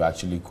 yards if you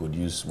actually could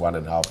use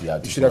 1.5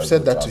 yards. You should have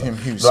said that to him,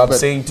 Hughes. No, I'm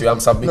saying to you, I'm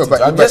submitting.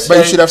 No, but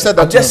you should have said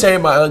that to him. I'm just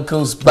saying my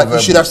uncle's But you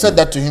should have said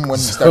that to him when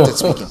he started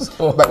speaking.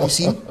 But you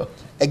see,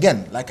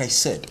 again, like I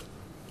said,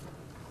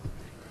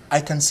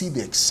 I can see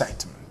the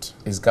excitement.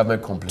 Is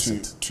government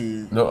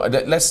complicit? No,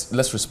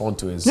 let's respond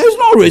to his. There's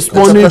no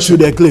responding to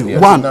the claim. Yeah.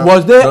 One,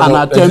 was there an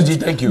attempt?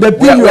 Thank you. The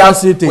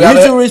PURC thing.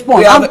 He should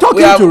respond. I'm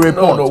talking to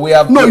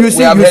report. No, you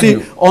see,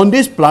 on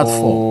this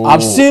platform,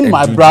 I've seen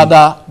my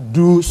brother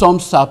do some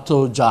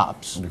subtle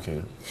jobs.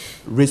 Okay.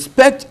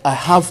 Respect I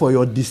have for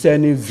your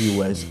discerning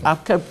viewers.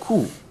 I've kept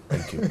cool.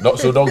 Thank you. No,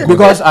 so don't go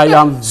because there. I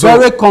am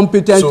very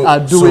competent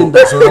at doing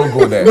that. So don't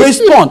go there.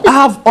 Respond. I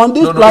have on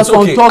this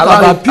platform talked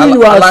about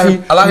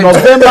PURC,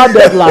 November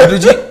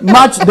deadline,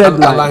 March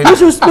deadline. You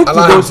should speak to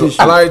those issues.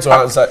 Allow you to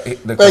answer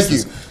the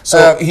questions. Thank you.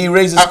 So he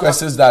raises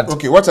questions that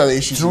what are the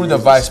issues through the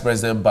Vice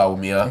President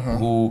Bawumia,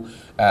 who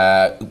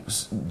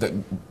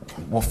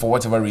for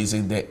whatever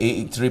reason the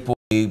AAA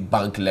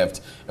bank left,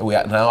 and we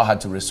now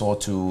had to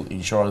resort to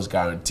insurance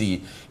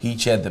guarantee. He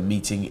chaired the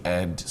meeting,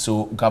 and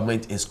so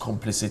government is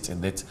complicit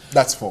in it.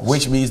 That's false.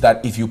 Which means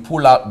that if you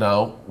pull out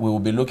now, we will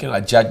be looking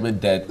at judgment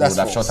dead. We would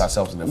have shot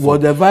ourselves in the foot. Well,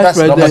 the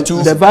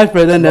vice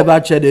president never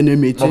chaired any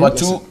meeting. Number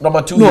two,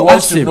 he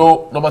wants to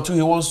know. Number two,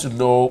 he wants to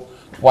know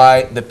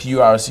why the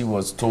PURC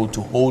was told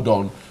to hold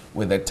on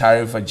with the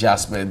tariff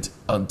adjustment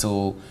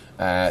until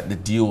the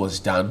deal was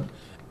done.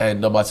 And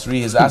number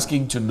three, he's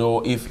asking to know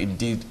if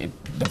indeed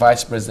the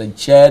vice president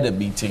chaired a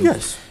meeting.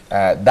 Yes.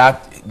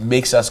 That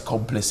makes us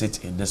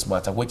complicit in this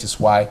matter, which is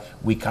why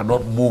we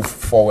cannot move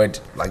forward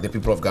like the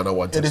people of Ghana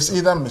want. It is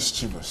either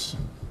mischievous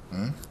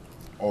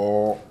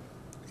or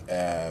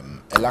a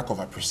lack of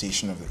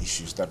appreciation of the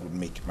issues that would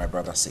make my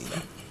brother say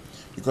that.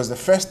 Because the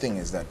first thing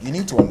is that you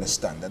need to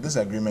understand that this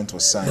agreement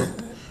was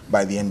signed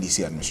by the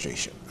NDC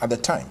administration. At the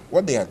time,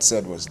 what they had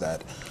said was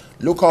that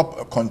local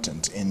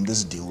content in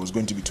this deal was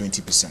going to be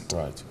 20%.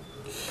 Right.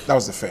 That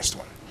was the first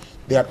one.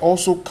 They had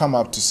also come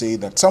up to say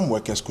that some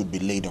workers could be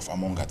laid off,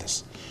 among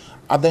others.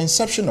 At the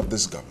inception of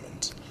this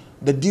government,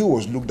 the deal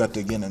was looked at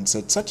again and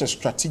said such a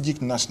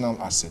strategic national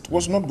asset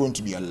was not going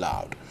to be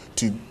allowed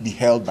to be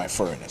held by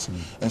foreigners.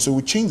 And so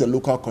we changed the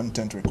local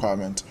content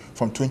requirement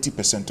from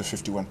 20% to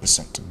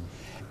 51%.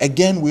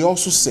 Again, we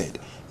also said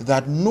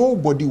that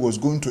nobody was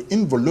going to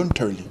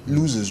involuntarily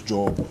lose his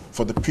job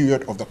for the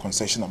period of the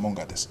concession, among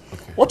others.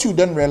 Okay. What you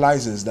then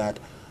realize is that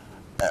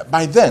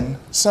by then,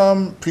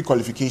 some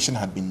pre-qualification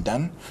had been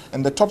done,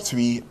 and the top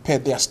three, per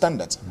their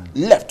standards,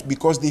 left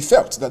because they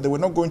felt that they were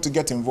not going to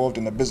get involved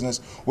in a business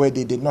where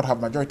they did not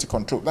have majority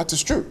control. That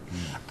is true.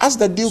 As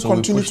the deal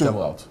continued to... them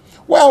out.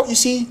 Well, you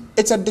see,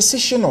 it's a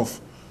decision of,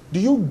 do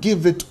you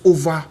give it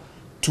over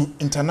to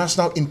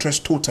international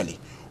interest totally?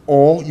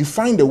 Or you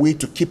find a way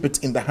to keep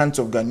it in the hands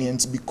of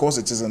Ghanaians because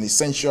it is an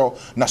essential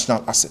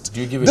national asset.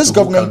 Do you give it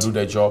to who can do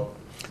their job?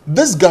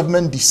 this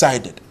government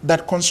decided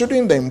that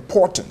considering the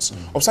importance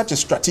of such a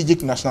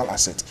strategic national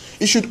asset,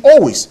 it should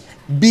always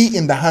be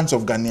in the hands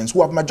of Ghanaians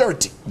who have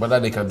majority. Whether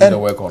they can do the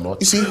work or not.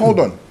 You see, hold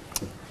on.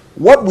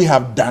 What we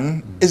have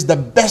done is the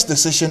best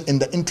decision in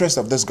the interest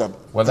of this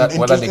government. Whether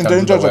they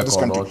can do the work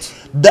or not.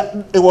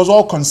 That it was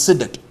all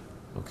considered.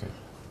 Okay.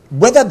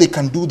 Whether they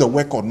can do the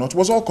work or not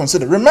was all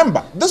considered.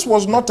 Remember, this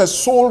was not a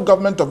sole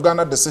government of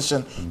Ghana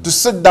decision to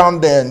sit down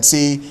there and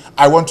say,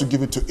 I want to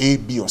give it to A,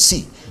 B, or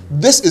C.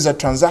 This is a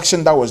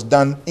transaction that was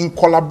done in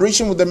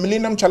collaboration with the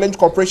Millennium Challenge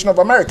Corporation of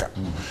America.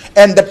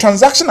 And the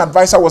transaction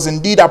advisor was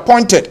indeed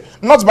appointed,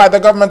 not by the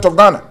government of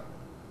Ghana.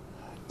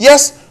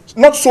 Yes,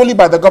 not solely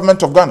by the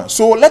government of Ghana.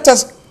 So let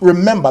us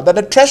remember that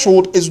the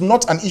threshold is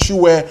not an issue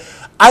where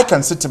I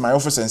can sit in my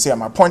office and say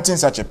I'm appointing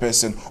such a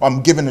person or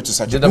I'm giving it to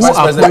such a person.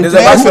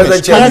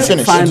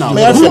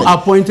 May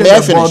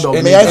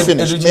I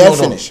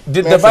finish?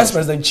 Did the vice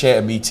president chair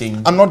a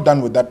meeting? I'm not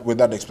done with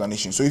that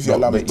explanation. So if you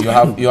allow me,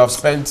 you have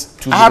spent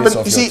 2 minutes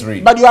of your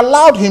 3. But you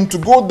allowed him to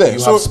go there.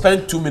 You have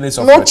spent 2 minutes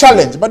of no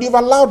challenge, but you've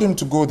allowed him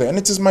to go there, and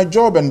it is my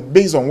job and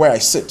based on where I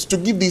sit to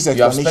give these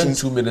explanations. You have spent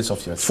 2 minutes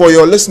of your 3. For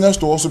your listeners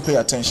to also pay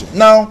attention.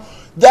 Now,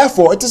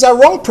 therefore, it is a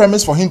wrong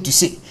premise for him to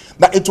say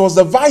that it was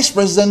the vice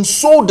president's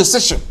sole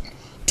decision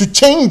to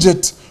change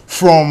it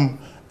from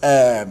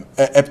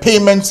a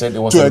payment said it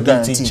was to a a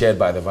guarantee. meeting chaired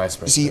by the vice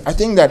president. See, I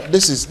think that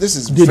this is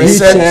Did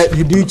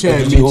he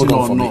chair a meeting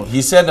or not?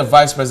 He said the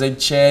vice president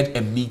chaired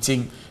a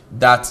meeting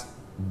that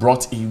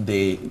brought in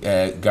the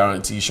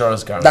guarantee,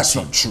 insurance guarantee. That's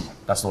not true.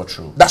 That's not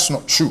true. That's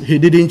not true. He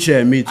didn't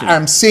chair a meeting.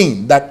 I'm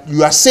saying that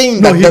you are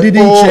saying no, that he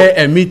didn't chair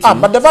a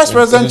meeting. But the vice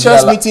president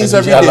chairs meetings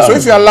every day. So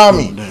if you allow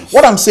me,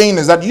 what I'm saying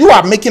is that you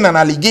are making an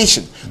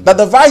allegation that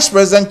the vice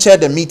president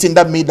chaired a meeting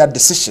that made that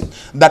decision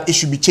that it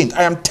should be changed.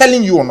 I am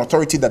telling you on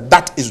authority that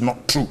that is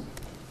not true.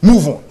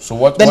 Move on. So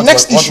what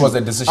issue, was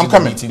the decision? I'm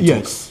coming. Meeting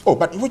yes. Oh,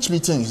 but which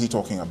meeting is he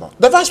talking about?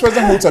 The vice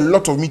president holds a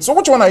lot of meetings. So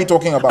which one are you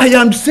talking about? I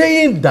am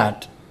saying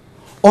that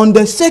on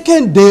the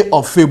 2nd day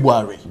of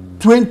February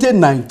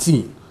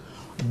 2019,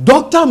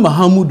 Dr.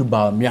 Mahamudu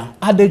Bawumia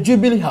at the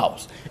Jubilee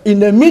House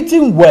in a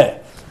meeting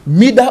where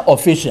media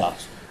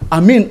officials,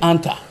 Amin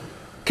Anta,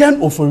 Ken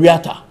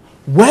Oforiatta,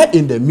 were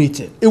in the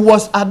meeting. It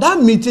was at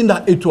that meeting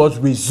that it was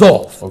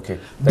resolved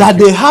that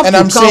they have to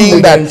come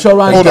with the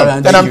insurance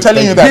guarantee. And I'm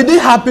telling you that. Did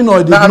it happen or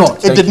did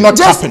not? It did not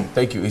happen.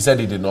 Thank you. He said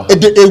it did not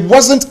happen. It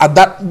wasn't at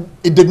that.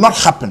 It did not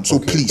happen. So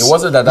please. It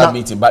wasn't at that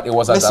meeting, but it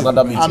was at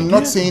another meeting. I'm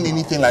not saying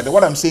anything like that.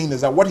 What I'm saying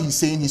is that what he's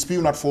saying, he's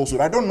spewing out falsehood.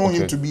 I don't know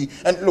him to be.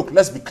 And look,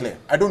 let's be clear.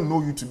 I don't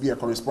know you to be a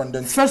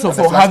correspondent. First of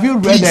all, have you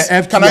read the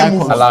FTI? Can I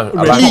move?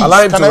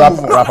 Allow him to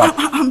wrap up.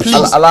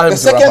 Please. The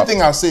second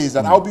thing I'll say is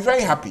that I'll be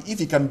very happy if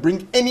he can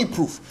bring any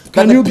proof.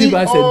 Can you give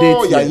us a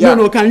date?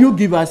 No, can you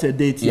give us a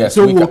date? Yes,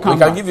 so we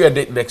can give you a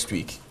date next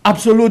week.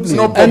 Absolutely.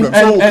 No problem.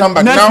 So we'll come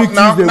back. Next week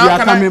Tuesday, we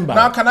are coming back.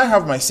 Now can I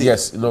have my say?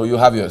 Yes, no, you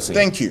have your say.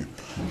 Thank you.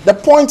 The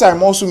point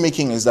I'm also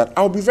making is that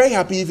I'll be very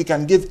happy if you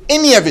can give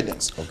any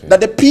evidence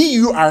that the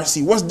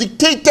PURC was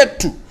dictated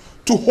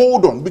to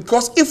hold on.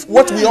 Because if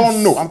what we all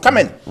know, I'm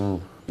coming.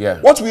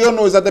 What we all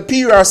know is that the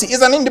PURC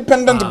is an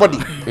independent body.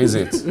 Is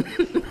it?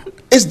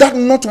 Is that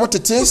not what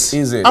it is?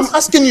 Is it? I'm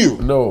asking you.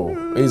 No,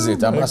 is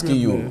it? I'm asking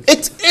you.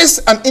 It is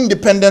an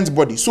independent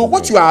body. So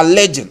what you are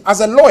alleging as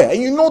a lawyer,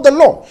 and you know the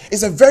law,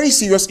 is a very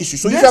serious issue.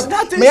 So yes,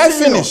 may I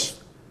finish?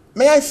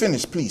 May I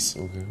finish, please?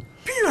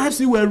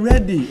 PURC were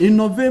ready in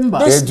November.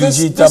 This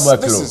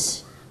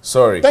is,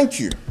 sorry. Thank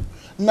you.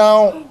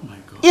 Now,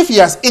 if he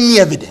has any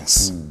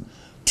evidence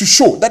to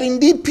show that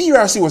indeed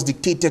PURC was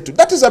dictated to,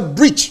 that is a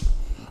breach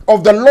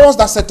of the laws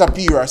that set up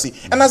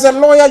PURC. And as a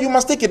lawyer, you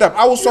must take it up.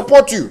 I will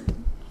support you.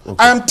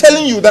 I am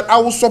telling you that I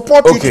will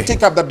support you to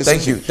take up that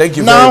decision. Thank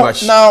you very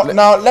much.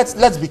 Now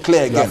let's be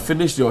clear again. You have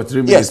finished your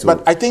 3 minutes. Yes,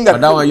 but I think that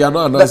now you are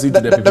not announcing to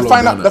the people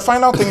the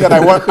final thing that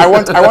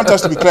I want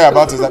us to be clear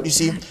about is that you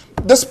see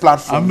this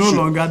platform. I'm no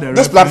longer the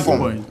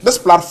this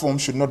platform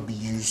should not be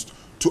used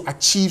to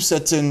achieve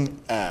certain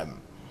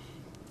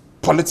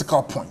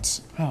political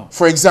points. How?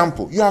 For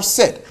example, you have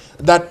said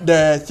that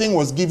the thing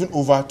was given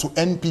over to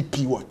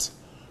NPP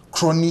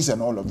cronies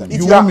and all of that.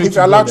 If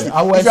you're allowed to,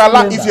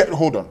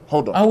 hold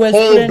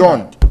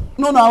on.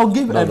 No, I'll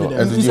give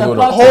evidence. Hold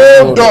on.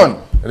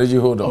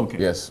 Hold on. Okay.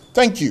 Yes.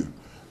 Thank you.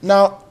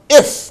 Now,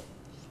 if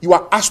you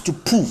are asked to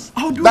prove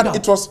that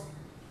it was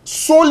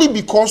solely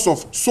because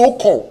of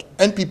so-called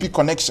NPP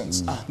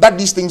connections that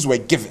these things were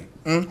given,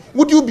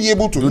 would you be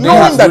able to,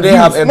 knowing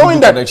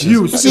that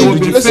you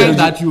say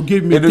that you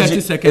give me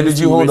 30 seconds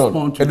to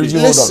respond to this?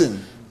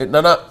 Listen,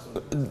 Nana,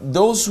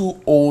 those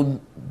who own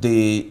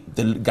the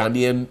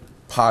Ghanaian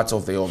part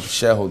of the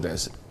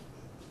shareholders,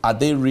 are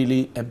they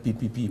really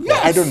MPP people?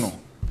 Yes. I don't know.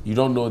 You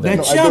don't know that?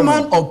 The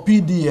chairman of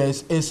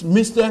PDS is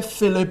Mr.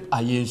 Philip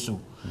Ayesu.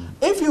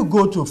 If you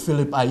go to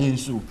Philip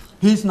Ayesu,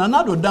 he's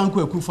Nana Addo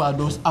Dankwa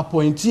Akufo-Addo's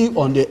appointee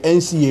on the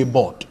NCA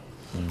board.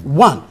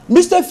 One,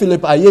 Mr.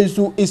 Philip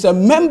Ayesu is a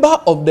member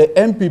of the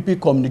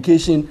MPP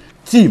communication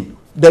team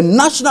the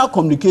national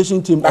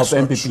communication team That's of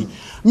not MPP. true.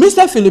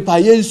 Mr. Philip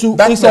Ayesu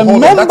That's is a not-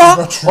 hold on, that's not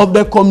member true. of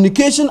the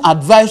communication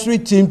advisory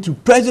team to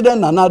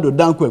President Nana Addo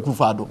Dankwa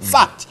Akufo-Addo.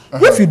 Fact.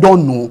 If you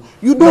don't know,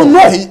 you don't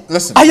know.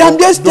 Listen, I am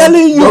just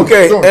telling you.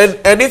 Okay, Don't.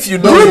 and if you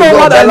Do know, you know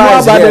what I know Bella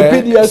is about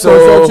the here, PDS so,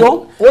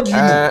 consortium? What do you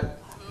know?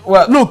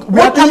 Well, Look, we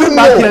are What do you coming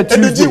back know? here Eduji,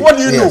 Tuesday. what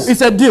do you know?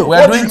 It's a deal. we are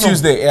What do doing you know?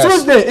 Tuesday. Yes.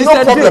 Tuesday is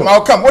No a problem. deal.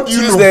 I'll come. What do you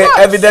Tuesday, know?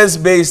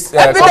 evidence-based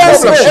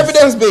Evidence-based. conversation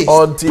Evidence-based.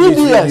 on TV New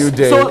PDS.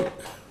 Day. So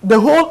the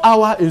whole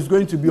hour is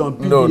going to be on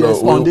PDS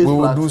no, on this we will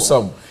platform. do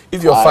some.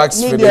 If your facts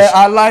me finish, there,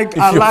 I like-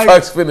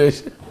 facts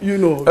finish. You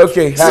know.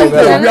 Okay, hi, Tuesday,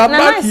 Bella. we are Nana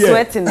back is here.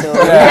 sweating though.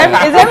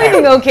 Is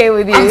everything okay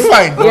with you? I'm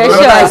fine. You're No,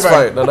 sure? That's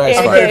fine. No, that's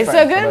Okay, fine. okay. So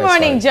Fine. good That's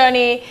morning, fine.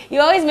 Johnny. You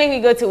always make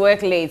me go to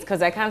work late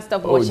because I can't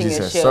stop Oh, watching Jesus.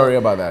 your show. Sorry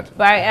about that.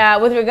 But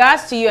with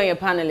regards to you and your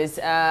panelists,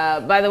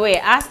 by the way,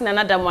 ask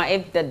Nana Damwa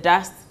if the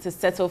dust to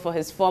settle for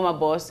his former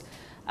boss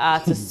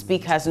to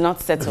speak has not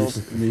settled.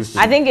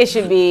 I think it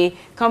should be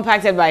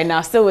compacted by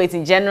now. Still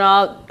waiting.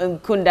 General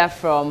Nkunda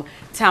from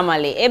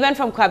Tamale. Eben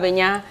from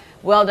Kwabenya,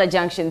 Welder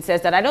Junction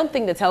says that I don't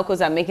think the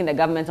telcos are making the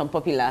government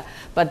unpopular,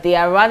 but they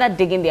are rather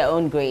digging their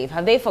own grave.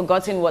 Have they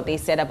forgotten what they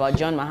said about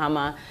John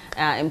Mahama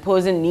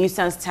imposing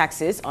nuisance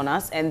taxes on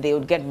us and they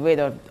would get rid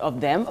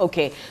of them?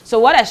 Okay, so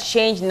what has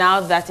changed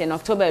now that in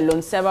October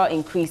alone several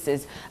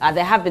increases,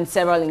 there have been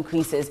several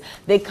increases.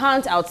 They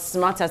can't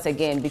outsmart us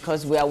again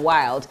because we are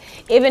wild.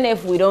 Even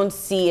if we don't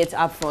see it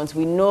up front,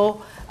 we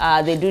know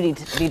they do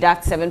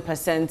deduct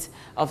 7%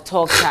 of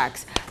talk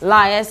tax.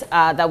 Liars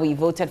that we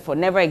voted for.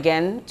 Never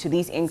again to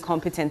these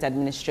incompetent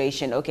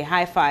administration. Okay,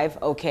 high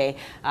five. Okay,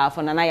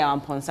 for Nanaya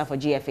Amponsa for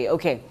GFA.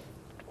 Okay.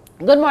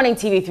 Good morning,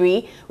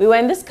 TV3. We were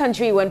in this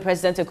country when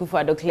President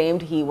Akufo-Addo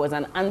claimed he was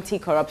an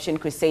anti-corruption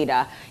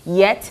crusader.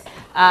 Yet,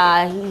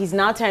 he's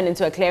now turned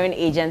into a clearing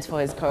agent for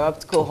his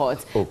corrupt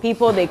cohort.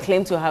 People they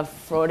claim to have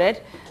frauded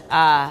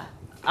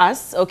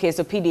us. Okay,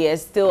 so PDS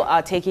still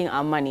are taking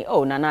our money.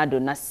 Oh, Nana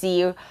Addo,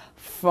 Nasir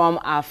from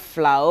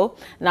Aflao.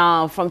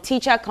 Now, from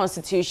Teacher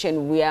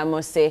Constitution, we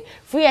must say,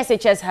 Free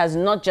SHS has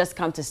not just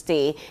come to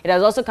stay, it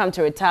has also come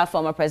to retire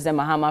former President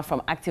Mahama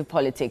from active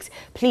politics.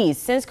 Please,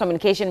 since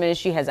Communication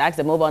Ministry has asked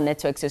the mobile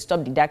networks to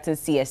stop deducting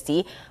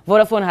CST,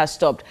 Vodafone has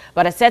stopped,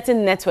 but a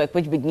certain network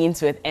which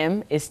begins with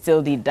M is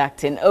still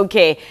deducting.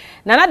 Okay,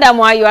 Nana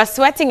Damwa, you are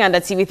sweating under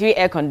TV3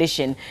 air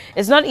condition.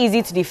 It's not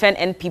easy to defend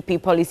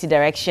NPP policy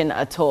direction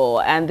at all,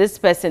 and this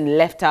person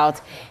left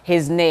out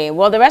his name.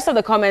 Well, the rest of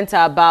the comments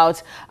are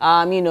about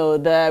you know,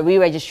 the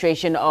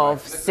re-registration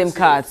of SIM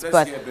cards.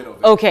 But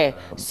okay,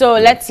 so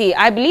let's see.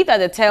 I believe that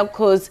the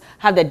telcos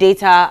have the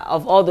data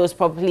of all those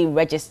properly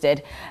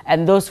registered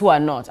and those who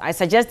are not. I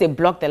suggest they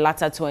block the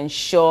latter to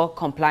ensure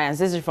compliance.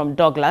 This is from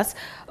Douglas.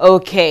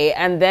 Okay,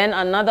 and then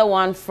another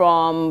one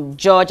from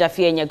George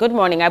Afienya. Good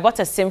morning. I bought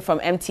a SIM from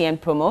MTN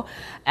Promo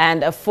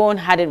and a phone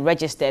had it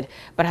registered,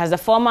 but has the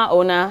former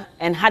owner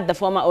and had the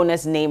former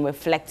owner's name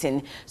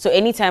reflecting. So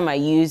anytime I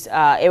use,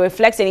 it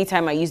reflects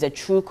anytime I use the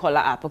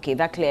Truecaller app. Okay,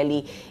 that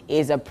clearly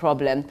is a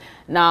problem.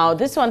 Now,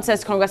 this one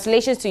says,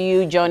 congratulations to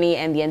you, Johnny,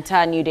 and the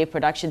entire New Day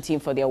production team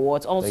for the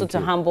awards. Also to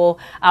Humble,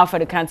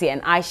 Alfred Kanti,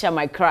 and Aisha,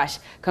 my crush.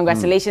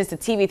 Congratulations to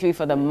TV3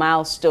 for the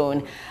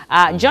milestone.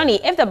 Johnny,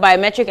 if the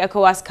biometric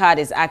ECOWAS card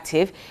is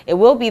active, it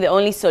will be the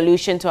only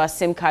solution to our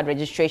SIM card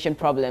registration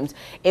problems.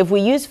 If we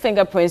use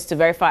fingerprints to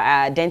verify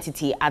our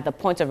identity at the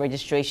point of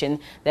registration,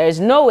 there is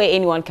no way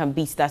anyone can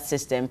beat that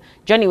system.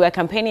 Johnny, we're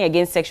campaigning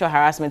against sexual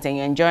harassment and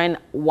you're enjoying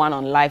one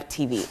on live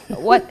TV.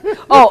 What?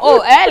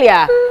 Oh,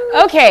 earlier.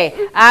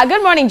 Okay.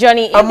 Good morning,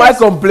 Johnny. Am I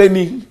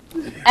complaining?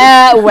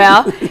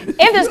 Well, if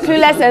this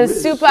clueless and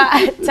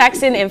super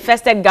taxing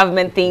infested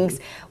government thinks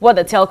what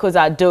the telcos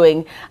are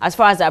doing as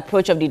far as the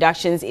approach of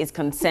deductions is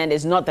concerned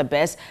is not the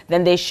best,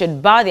 then they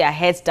should bow their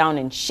heads down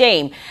in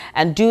shame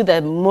and do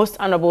the most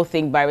honorable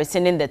thing by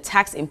rescinding the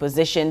tax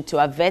imposition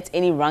to avert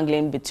any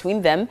wrangling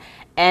between them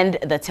and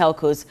the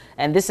telcos.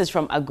 And this is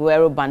from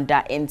Aguero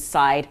Banda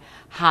inside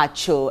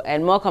Hacho.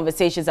 And more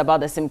conversations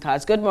about the SIM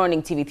cards. Good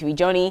morning, TV3.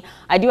 Johnny,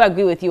 I do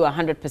agree with you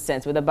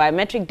 100%. With the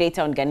biometric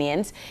data on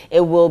Ghanaians,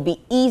 it will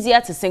be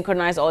easier to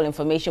synchronize all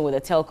information with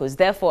the telcos,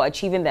 therefore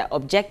achieving the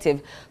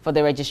objective for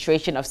the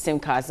registration of SIM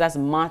cards. That's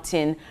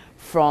Martin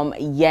from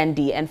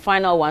Yendi. And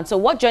final one. So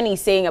what Johnny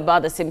is saying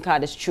about the SIM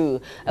card is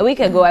true. A week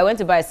ago, I went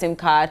to buy a SIM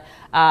card,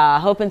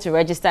 hoping to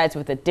register it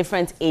with a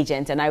different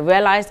agent, and I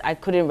realized I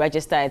couldn't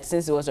register it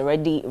since it was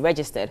already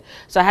registered.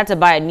 So I had to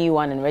buy a new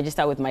one and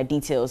register with my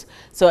details.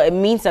 So it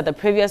means that the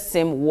previous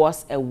SIM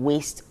was a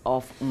waste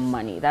of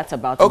money. That's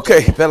about it.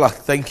 Okay, Bella,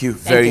 thank you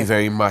very, you.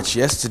 very much.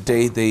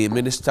 Yesterday, the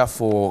Minister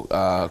for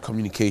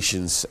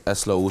Communications,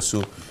 Esla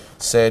Osu,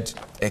 said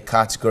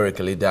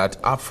categorically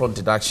that upfront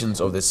deductions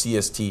of the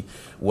CST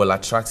will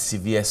attract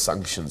severe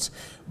sanctions.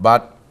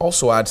 But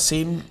also, I'd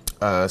seen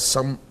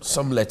some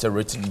letter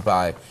written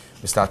by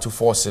Mr.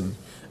 Atuforsen,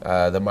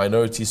 the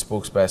minority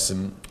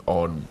spokesperson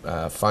on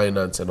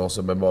finance and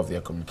also member of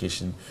their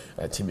communication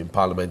team in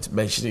Parliament,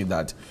 mentioning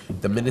that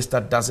the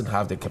minister doesn't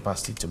have the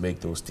capacity to make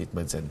those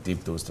statements and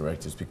give those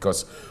directives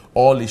because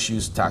all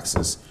issues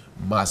taxes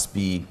must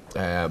be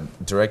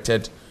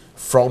directed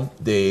from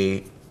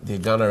the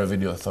Ghana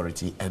Revenue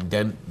Authority, and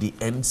then the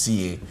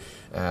NCA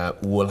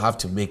will have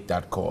to make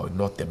that call,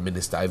 not the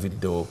minister, even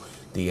though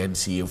the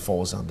NCA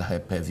falls under her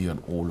purview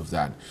and all of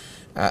that.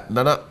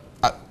 Nana,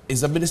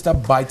 is the minister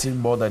biting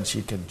more than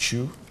she can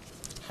chew?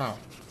 How?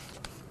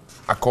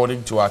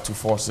 According to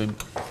Atuforsen,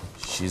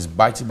 she's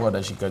biting more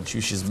than she can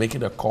chew. She's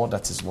making a call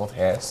that is not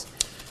hers.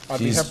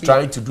 She's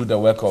trying to do the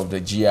work of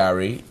the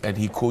GRA, and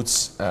he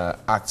quotes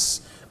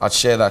acts. I'll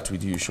share that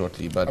with you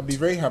shortly. But I'd be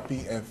very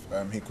happy if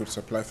he could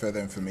supply further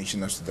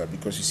information as to that,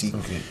 because you see,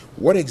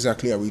 what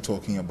exactly are we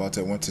talking about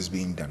and what is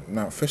being done?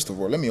 Now, first of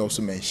all, let me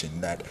also mention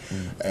that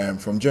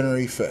from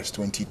January 1st,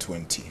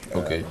 2020,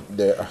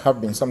 there have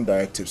been some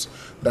directives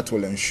that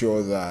will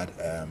ensure that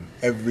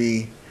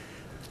every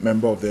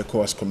member of the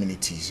ECOWAS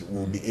communities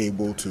will be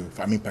able to,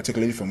 I mean,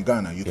 particularly from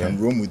Ghana, you can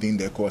roam within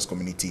the ECOWAS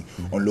community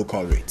on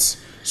local rates.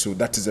 So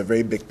that is a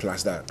very big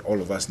plus that all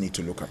of us need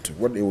to look up to.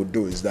 What it will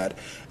do is that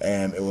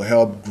it will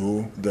help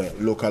grow the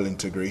local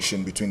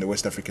integration between the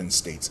West African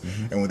states.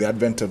 And with the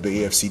advent of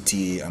the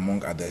AFCTA,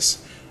 among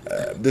others,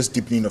 this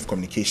deepening of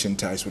communication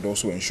ties would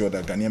also ensure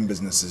that Ghanaian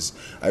businesses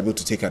are able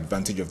to take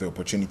advantage of the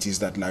opportunities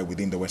that lie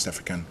within the West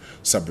African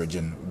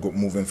sub-region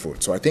moving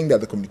forward. So I think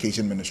that the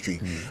Communication Ministry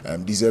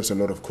deserves a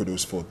lot of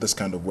kudos for this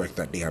kind of work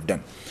that they have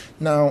done.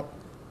 Now,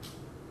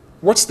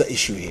 what's the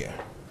issue here?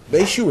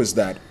 The issue is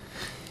that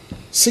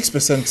 6%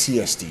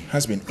 CST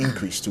has been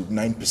increased to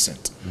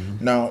 9%.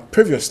 Now,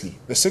 previously,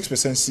 the 6%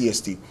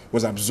 CST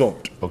was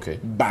absorbed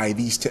by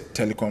these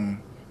telecom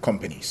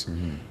companies.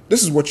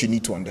 This is what you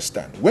need to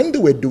understand. When they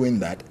were doing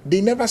that,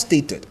 they never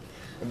stated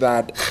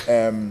that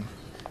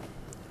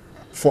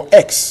for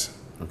X,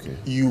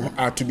 you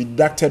are to be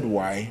deducted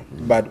Y,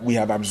 but we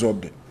have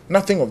absorbed it.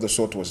 Nothing of the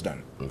sort was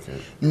done.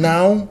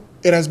 Now,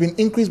 it has been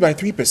increased by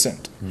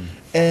 3%.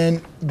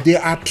 And they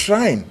are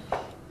trying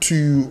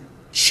to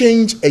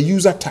change a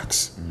user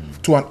tax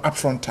to an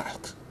upfront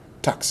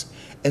tax.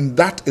 And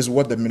that is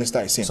what the minister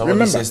is saying.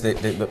 Somebody says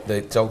that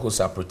the telcos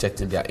are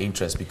protecting their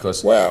interests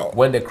because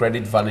when the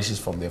credit vanishes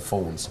from their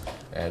phones,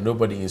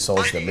 nobody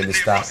insults the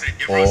minister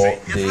or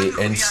the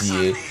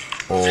NCA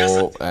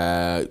or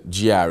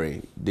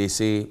GRA. They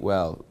say,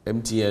 well,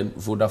 MTN,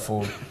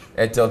 Vodafone,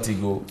 Airtel,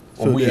 Tigo,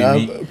 so they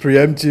have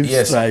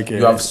preemptive strike.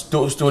 You have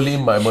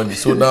stolen my money.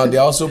 So now they're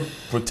also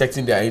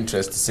protecting their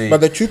interests to say, but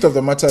the truth of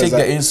the matter is take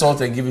the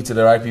insult and give it to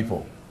the right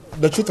people.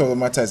 The truth of the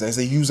matter is that it's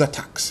a user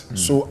tax.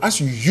 So as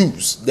you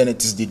use, then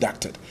it is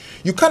deducted.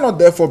 You cannot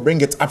therefore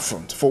bring it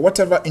upfront for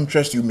whatever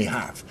interest you may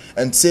have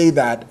and say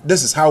that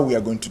this is how we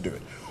are going to do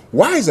it.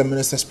 Why is the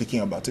minister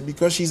speaking about it?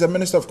 Because she's a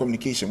minister of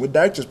communication with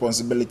direct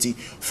responsibility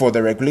for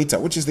the regulator,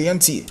 which is the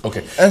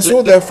NTA. And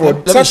so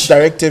therefore, such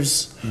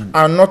directives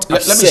are not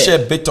Let me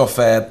share a bit of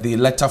the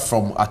letter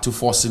from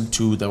Atuforsen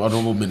to the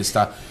Honourable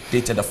Minister,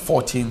 dated the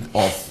 14th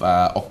of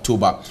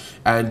October.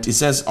 And it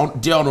says,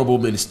 Dear Honourable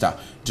Minister,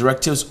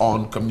 directives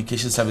on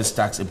communication service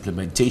tax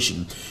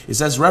implementation. It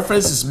says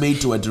reference is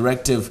made to a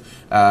directive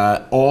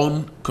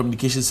on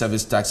communication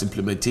service tax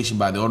implementation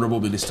by the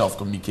Honourable Minister of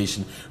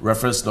Communication,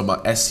 reference number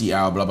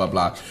SCR, blah, blah,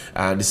 blah.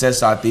 And it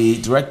says that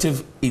the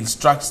directive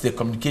instructs the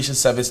communication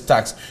service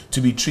tax to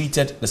be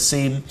treated the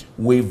same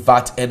way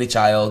VAT,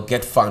 NHIL,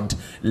 Get Fund,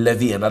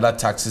 levy and other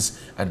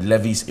taxes and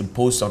levies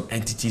imposed on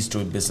entities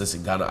doing business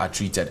in Ghana are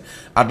treated.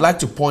 I'd like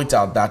to point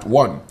out that,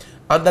 one,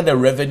 under the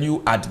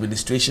Revenue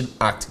Administration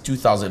Act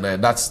 2009,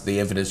 that's the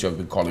evidence you have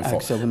been calling for,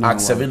 Act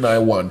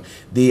 791,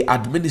 the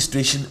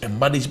administration and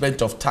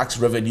management of tax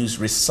revenues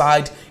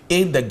reside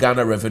in the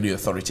Ghana Revenue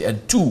Authority.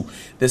 And two,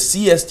 the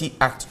CST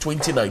Act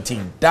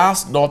 2019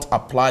 does not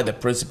apply the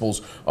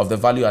principles of the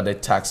Value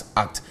Added Tax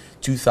Act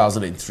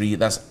 2003,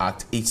 that's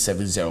Act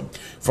 870.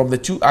 From the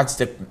two acts,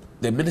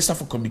 the Minister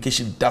for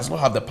Communication does not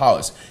have the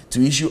powers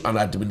to issue an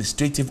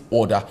administrative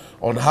order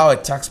on how a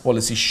tax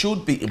policy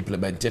should be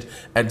implemented.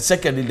 And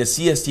secondly, the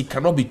CST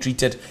cannot be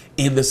treated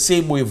in the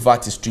same way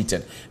VAT is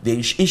treated. The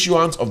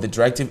issuance of the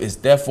directive is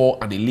therefore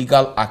an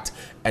illegal act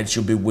and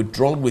should be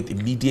withdrawn with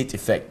immediate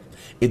effect.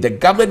 If the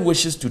government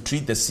wishes to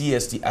treat the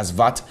CST as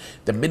VAT,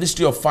 the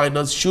Ministry of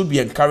Finance should be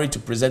encouraged to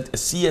present a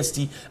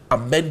CST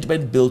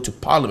amendment bill to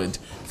Parliament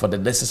for the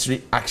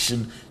necessary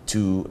action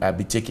to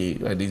be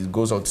taken. And it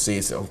goes on to say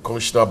it's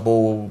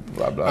unconscionable,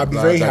 blah, blah, I'd be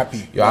very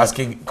happy. You're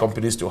asking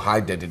companies to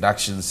hide their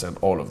deductions and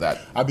all of that.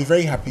 I'd be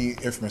very happy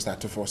if Mr.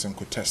 Atuforsen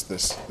could test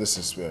this. This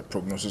is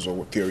prognosis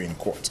or theory in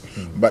court.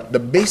 But the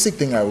basic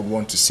thing I would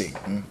want to say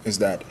is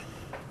that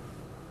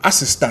as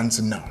it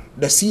stands now,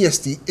 the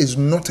CST is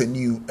not a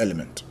new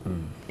element.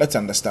 Let's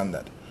understand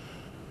that.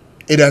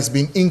 It has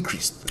been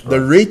increased.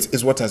 The rate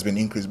is what has been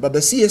increased, but the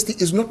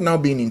CST is not now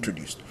being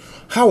introduced.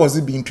 How was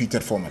it being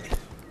treated formally?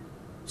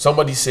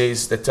 Somebody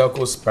says the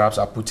telcos perhaps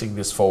are putting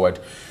this forward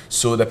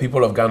so the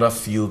people of Ghana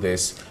feel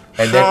this,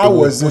 and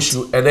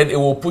then it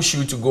will push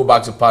you to go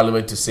back to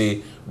Parliament to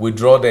say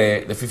withdraw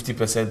the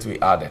 50% we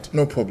added.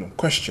 No problem.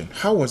 Question: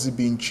 how was it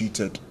being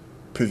treated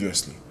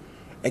previously?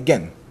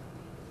 Again,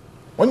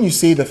 When you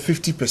say the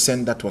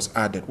 50% that was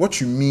added,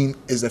 what you mean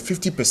is the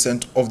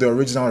 50% of the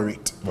original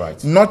rate.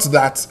 Right. Not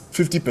that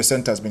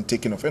 50% has been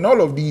taken off. And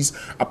all of these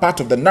are part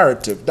of the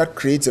narrative that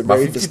creates a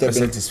very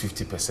disturbing... But 50% is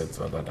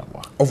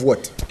 50%. Of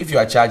what? If you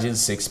are charging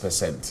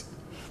 6%.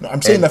 No,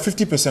 I'm saying that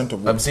 50%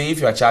 of what? I'm saying if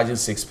you are charging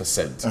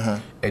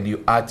 6% and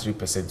you add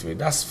 3% to it,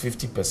 that's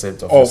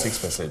 50% of your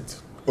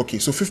 6%. Okay,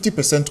 so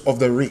 50% of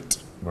the rate.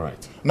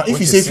 Right. Now, if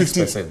you say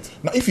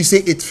 50%, now if you say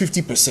it's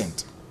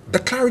 50%, the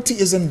clarity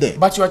isn't there.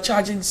 But you are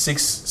charging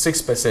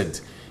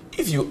 6%.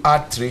 If you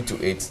add 3 to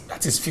it,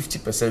 that is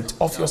 50%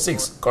 of your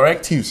 6,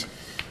 correct? Hughes,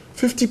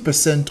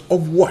 50%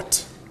 of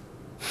what?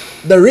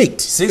 The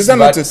rate. 6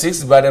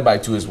 divided by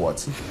 2 is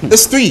what?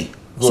 It's 3.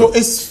 Good. So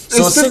it's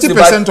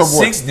 50% of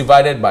what? 6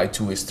 divided by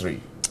 2 is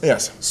 3.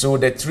 Yes. So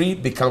the 3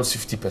 becomes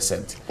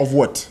 50%. Of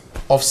what?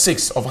 Of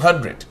 6, of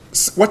 100.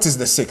 What is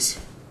the 6?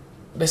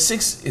 The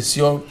 6 is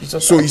your...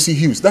 So you see,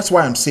 Hughes, that's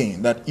why I'm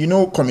saying that, you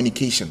know,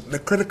 communication, the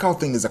critical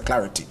thing is the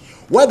clarity.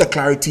 Where the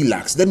clarity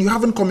lacks, then you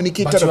haven't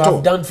communicated at all. But you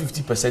have done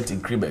 50%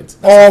 increment.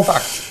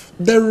 Of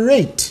the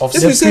rate. Of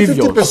if you say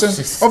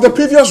 50% of the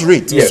previous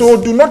rate. Yes.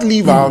 So do not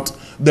leave out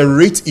the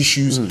rate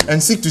issues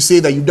and seek to say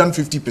that you've done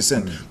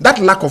 50%. That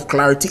lack of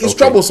clarity is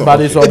troublesome.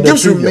 But it's it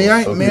gives room, may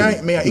I?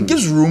 It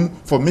gives room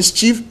for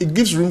mischief. It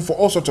gives room for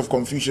all sorts of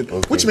confusion,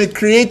 which may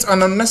create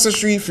an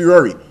unnecessary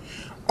furore.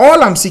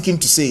 All I'm seeking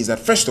to say is that,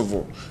 first of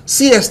all,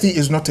 CST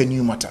is not a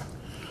new matter.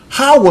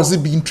 How was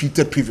it being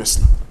treated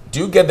previously?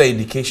 Do you get the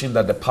indication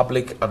that the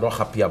public are not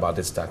happy about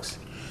this tax?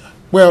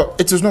 Well,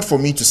 it is not for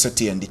me to sit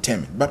here and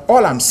determine. But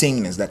all I'm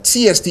saying is that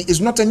CST is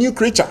not a new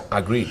creature.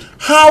 Agreed.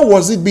 How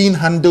was it being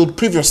handled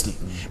previously?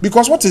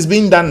 Because what is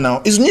being done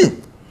now is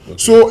new.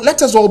 So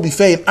let us all be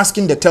fair in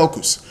asking the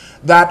telcos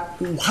that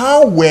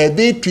how were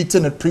they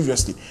treating it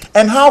previously,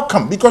 and how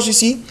come? Because you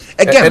see,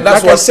 again, and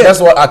that's like what I said,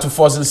 that's what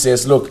Atufosin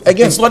says. Look,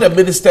 again, it's not a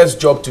minister's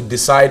job to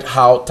decide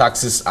how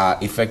taxes are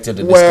affected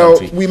in this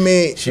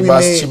country.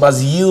 She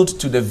must yield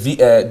to the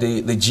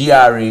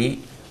GRA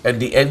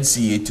and the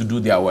NCA to do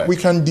their work. We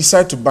can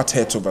decide to butt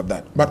heads over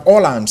that, but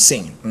all I'm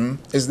saying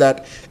is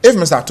that if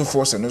Mr.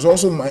 Atufosin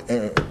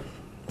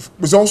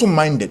is also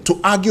minded to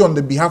argue on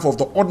the behalf of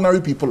the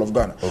ordinary people of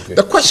Ghana,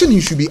 the question he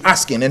should be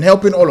asking and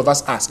helping all of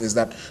us ask is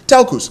that,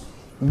 telcos,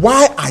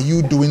 why are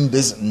you doing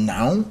this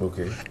now?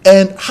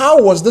 And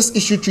how was this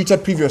issue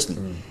treated previously?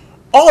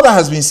 All that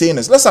has been saying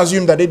is, let's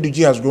assume that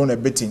ADG has grown a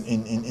bit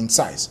in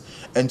size,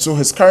 and so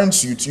his current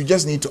suit, you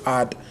just need to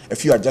add a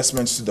few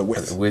adjustments to the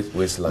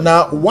waistline.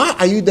 Now, why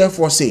are you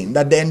therefore saying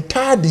that the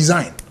entire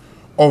design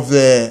of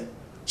the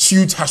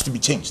suit has to be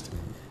changed?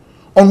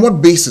 On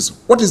what basis?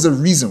 What is the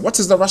reason? What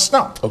is the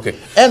rationale?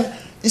 And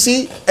you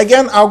see,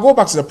 again, I'll go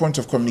back to the point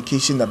of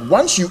communication that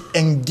once you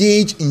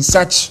engage in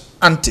such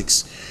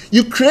antics,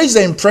 you create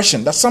the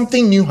impression that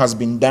something new has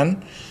been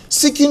done,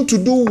 seeking to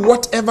do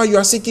whatever you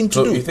are seeking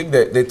to do. So you think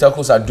that the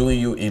telcos are doing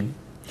you in?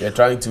 They're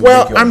trying to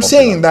Well, make you I'm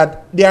saying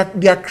that they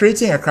are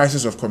creating a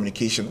crisis of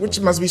communication, which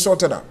must be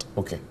sorted out.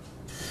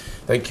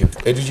 Thank you.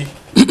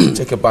 Eduji,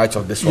 take a bite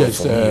of this one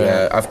for me.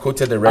 I've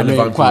quoted the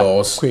relevant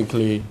laws.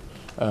 Quickly.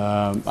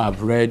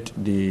 I've read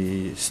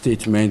the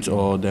statement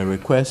or the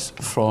request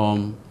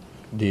from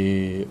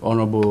the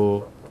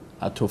Honorable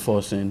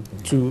Atufosin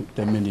to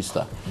the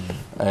Minister,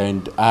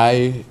 and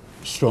I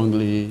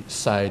strongly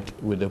side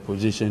with the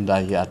position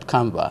that he had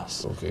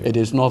canvassed. It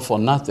is not for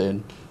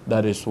nothing.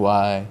 That is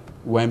why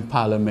when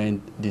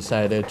Parliament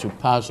decided to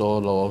pass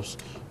all laws,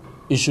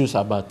 issues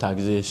about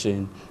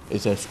taxation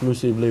is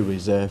exclusively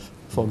reserved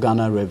for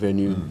Ghana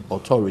Revenue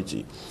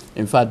Authority.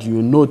 In fact,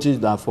 you notice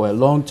that for a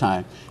long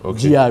time,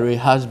 GRA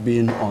has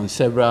been on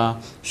several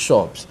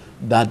shops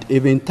that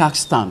even tax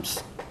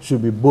stamps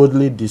should be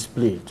boldly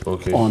displayed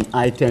on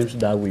items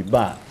that we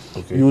buy.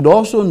 You would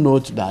also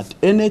note that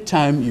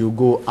anytime you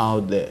go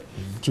out there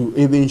to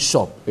even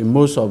shop in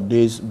most of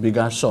these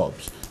bigger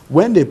shops,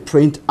 when they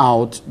print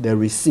out the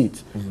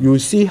receipt, you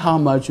see how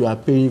much you are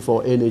paying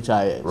for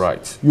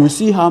NHIS. You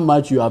see how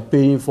much you are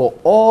paying for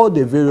all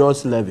the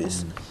various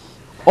levies.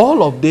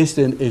 All of this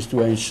thing is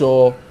to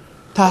ensure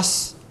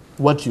tax,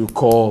 what you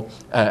call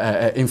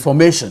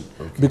information.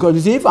 Because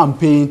you see, if I'm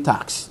paying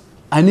tax,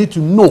 I need to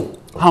know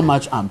how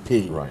much I'm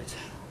paying.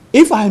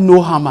 If I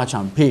know how much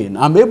I'm paying,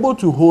 I'm able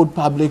to hold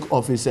public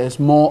officers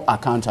more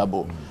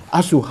accountable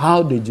as to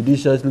how they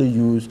judiciously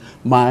use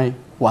my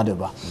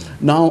whatever.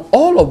 Now,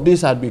 all of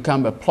this has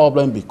become a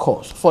problem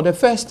because, for the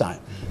first time,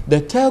 the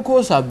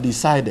telcos have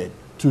decided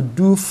to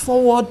do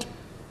forward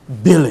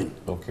billing.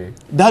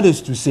 That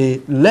is to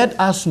say, let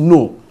us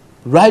know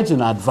right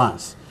in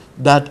advance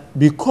that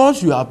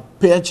because you have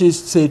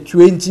purchased, say,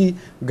 20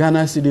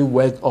 Ghana cedi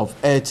worth of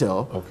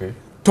Airtel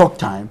talk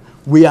time,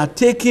 we are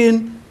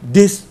taking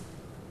this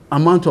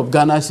amount of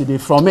Ghana cedi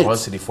from it. 1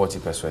 cedi 40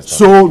 pesos.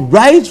 So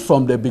right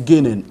from the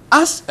beginning,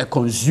 as a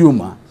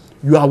consumer,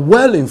 you are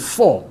well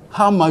informed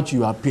how much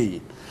you are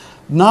paying.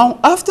 Now,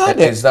 after that...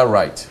 Is that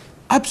right?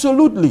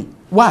 Absolutely.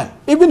 Why?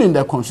 Even in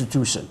the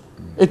Constitution,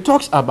 it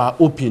talks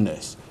about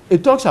openness.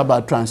 It talks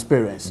about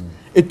transparency.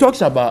 It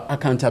talks about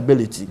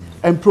accountability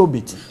and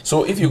probity.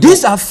 So if you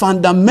These are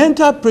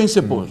fundamental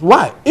principles.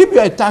 Why? If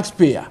you're a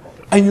taxpayer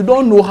and you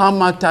don't know how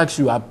much tax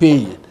you are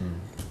paying,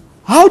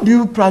 how do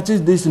you practice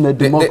this in a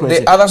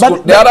democracy?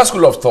 The other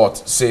school of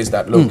thought says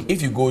that, look,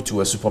 if you go to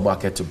a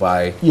supermarket to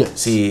buy,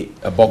 say,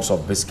 a box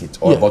of biscuits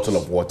or a bottle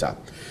of water,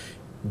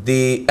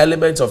 the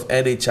elements of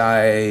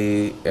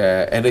NHI,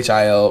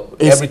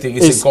 NHIL, everything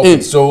is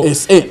incorporated. So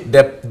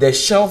the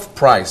shelf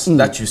price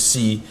that you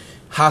see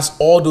has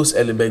all those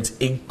elements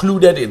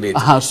included in it.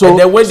 And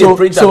then when they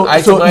print an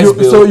itemized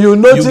bill, you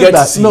notice get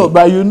that, to see. no,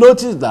 but you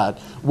notice that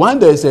when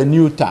there's a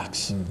new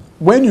tax,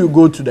 when you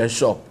go to the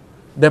shop,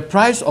 the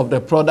price of the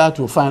product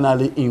will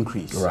finally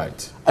increase.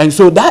 Right. And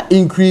so that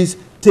increase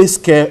takes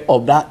care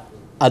of that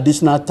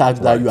additional tax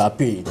that you are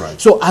paying.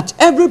 Right. So at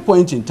every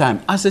point in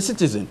time, as a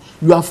citizen,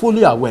 you are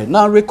fully aware.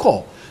 Now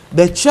recall,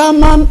 the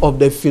chairman of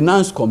the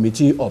Finance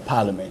Committee of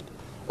Parliament,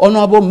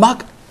 Honorable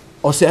Mark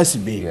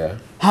Osesibe,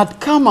 had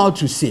come out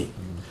to say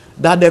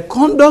that the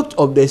conduct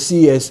of the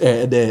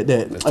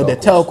the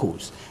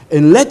telcos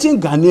in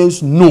letting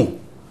Ghanaians know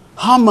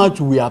how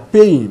much we are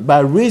paying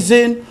by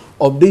reason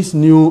of this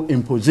new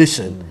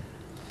imposition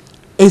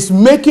is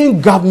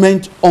making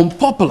government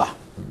unpopular.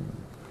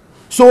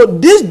 So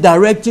this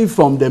directive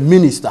from the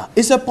minister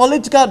is a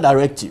political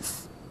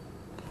directive.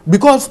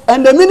 Because,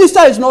 and the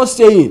minister is not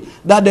saying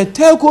that the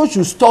telco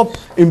should stop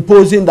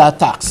imposing that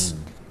tax.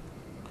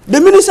 The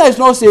minister is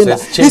not saying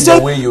that. He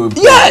said,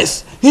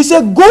 yes, he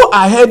said, go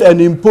ahead and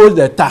impose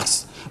the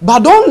tax. But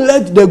don't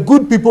let the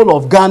good people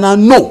of Ghana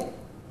know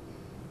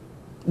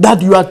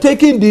that you are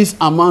taking this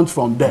amount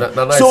from them.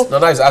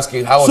 Nana is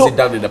asking, how was it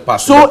done in the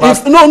past? So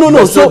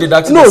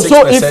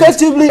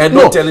effectively,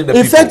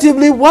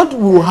 people. what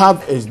we will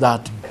have is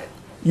that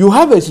you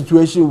have a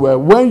situation where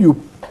when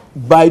you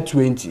buy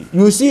 20,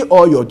 you see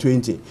all your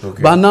 20.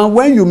 Okay. But now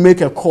when you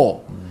make a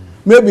call,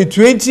 maybe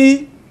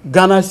 20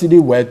 Ghana cedi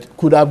worth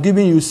could have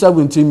given you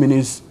 17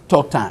 minutes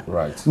talk time.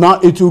 Right. Now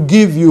it will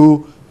give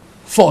you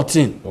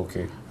 14.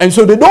 Okay. And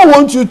so they don't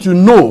want you to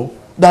know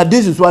that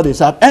this is what is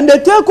happening. And the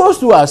telcos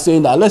too are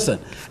saying that, listen,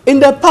 in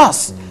the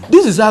past,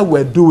 this is how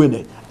we're doing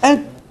it.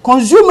 And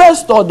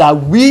consumers thought that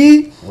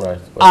we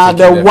are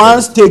the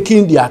ones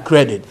taking their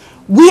credit.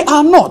 We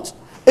are not.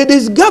 It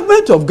is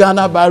government of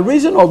Ghana by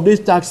reason of this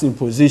tax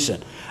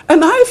imposition.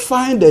 And I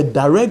find the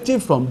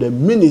directive from the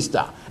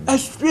minister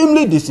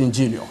extremely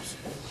disingenuous.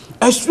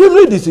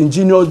 Extremely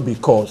disingenuous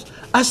because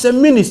as a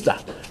minister,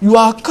 you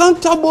are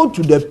accountable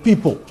to the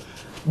people.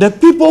 The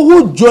people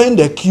who joined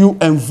the queue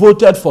and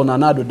voted for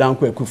Nana Addo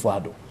Dankwa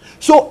Akufo-Addo.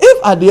 So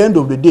if at the end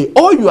of the day,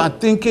 all you are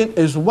thinking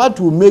is what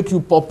will make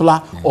you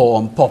popular or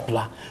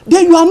unpopular,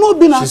 then you are not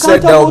being accountable to us. She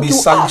said there will be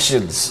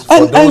sanctions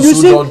for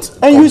those who don't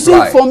comply. And you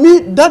see, for me,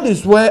 that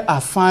is where I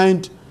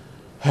find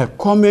her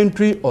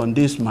commentary on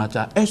this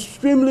matter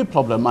extremely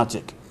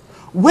problematic.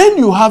 When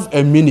you have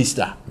a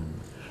minister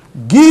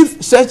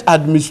give such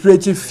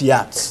administrative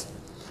fiats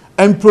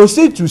and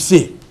proceed to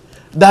say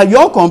that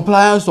your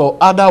compliance or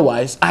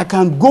otherwise, I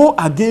can go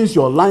against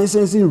your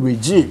licensing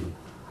regime.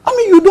 I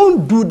mean, you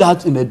don't do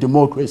that in a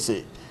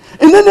democracy.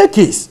 In any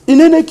case,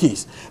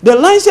 the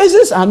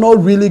licenses are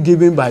not really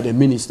given by the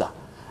minister.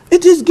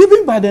 It is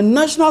given by the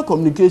National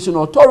Communication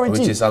Authority.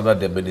 Which is under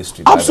the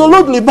ministry.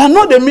 Absolutely, but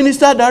not the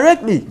minister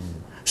directly.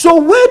 So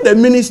where the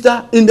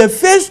minister, in the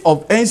face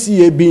of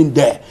NCA being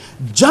there,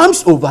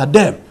 jumps over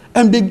them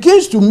and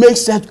begins to make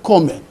such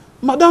comment,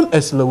 Madam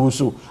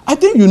Eslewusu, I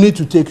think you need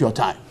to take your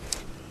time.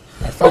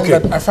 I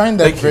find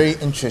that very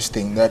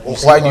interesting. That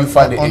why do you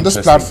find it on this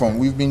platform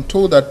we've been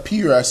told that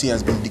PRC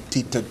has been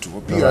dictated to,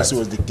 or PRC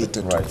was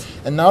dictated to,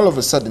 and now all of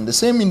a sudden the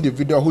same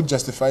individual who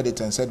justified it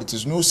and said it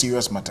is no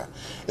serious matter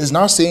is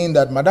now saying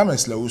that Madam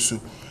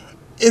Eslewusu,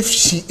 if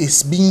she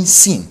is being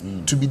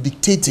seen to be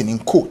dictating in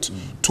court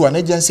to an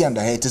agency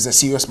under her, it is a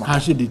serious matter.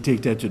 Has she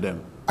dictated to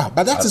them?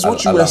 But that is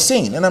what you were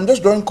saying, and I'm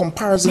just drawing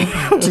comparison to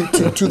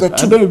the two.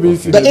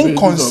 The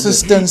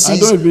inconsistencies. I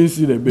don't even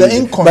see the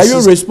basis. But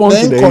you respond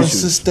to the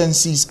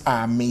inconsistencies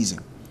are amazing.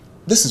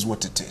 This is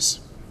what it is.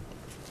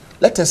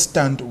 Let us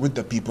stand with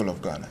the people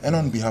of Ghana and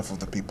on behalf of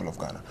the people of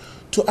Ghana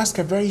to ask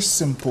a very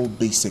simple,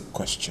 basic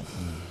question.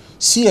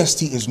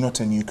 CST is not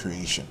a new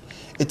creation.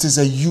 It is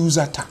a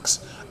user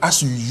tax.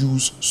 As you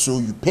use, so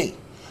you pay.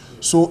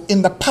 So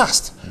in the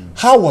past,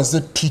 how was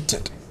it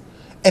treated?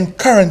 And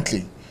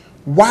currently,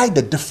 why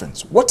the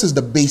difference? What is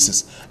the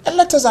basis? And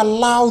let us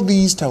allow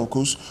these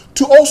telcos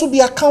to also be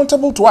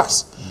accountable to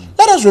us.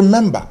 Let us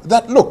remember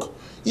that, look,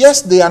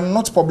 yes, they are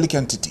not public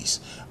entities,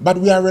 but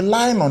we are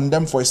relying on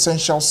them for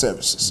essential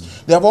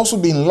services. They have also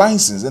been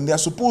licensed, and they are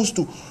supposed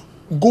to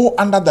go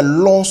under the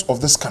laws of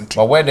this country.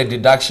 But where the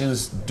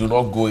deductions do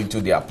not go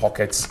into their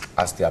pockets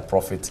as their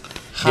profit,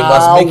 they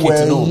must make it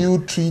known. How were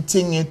you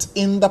treating it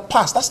in the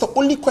past? That's the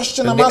only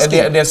question I'm asking.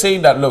 And they're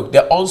saying that, look,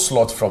 the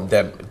onslaught from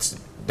them,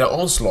 the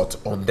onslaught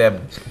on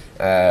them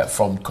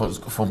from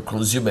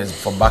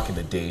consumers from back in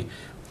the day,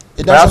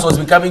 perhaps was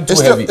becoming too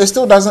heavy. It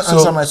still doesn't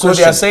answer my question. So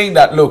they are saying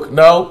that, look,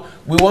 now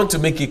we want to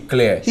make it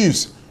clear.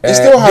 Hughes, It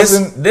still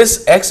hasn't.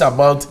 This X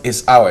amount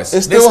is ours.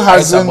 It still this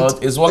hasn't. X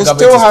amount is what It government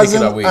still is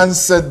taking hasn't away.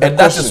 answered the And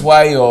that is question.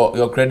 why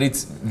your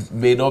credit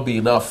may not be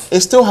enough.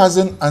 It still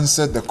hasn't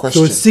answered the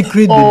question. So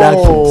secret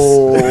deductions.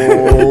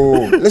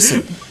 Oh,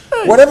 listen.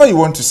 Whatever you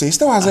want to say, it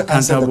still hasn't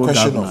answered the Accountable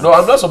question of. government. No,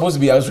 I'm not supposed to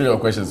be answering your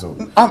questions. So.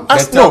 I'm The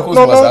ask, telcos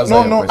no, must answer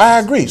your I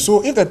questions. agree.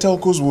 So if the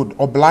telcos would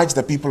oblige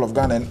the people of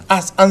Ghana and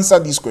answer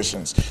these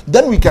questions,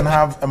 then we can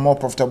have a more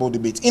profitable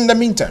debate. In the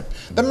meantime,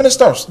 the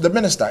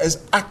minister is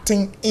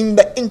acting in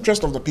the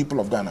interest of the people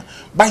of Ghana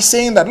by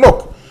saying that,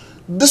 look,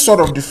 this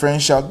sort of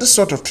differential, this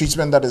sort of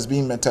treatment that is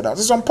being meted out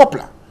is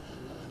unpopular.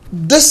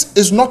 This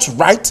is not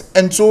right,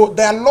 and so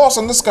there are laws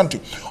in this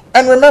country.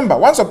 And remember,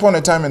 once upon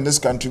a time in this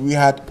country, we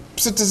had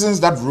citizens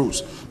that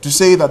rose to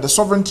say that the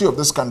sovereignty of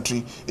this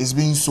country is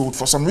being sold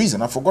for some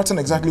reason. I've forgotten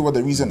exactly what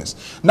the reason is.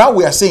 Now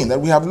we are saying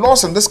that we have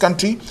laws in this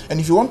country, and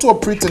if you want to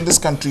operate in this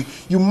country,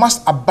 you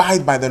must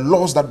abide by the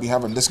laws that we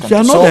have in this country.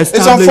 Shall not So it's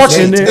establish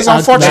unfortunate. any It's act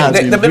unfortunate.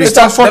 that The be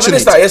minister, It's unfortunate. the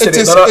minister yesterday.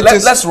 It is- no, it let,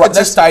 is- let's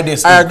it is- tie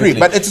this. I agree, quickly.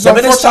 but it is The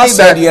minister unfortunate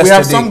said that we have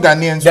yesterday- some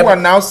Ghanaians who are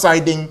now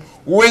siding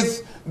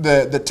with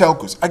the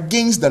telcos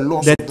against the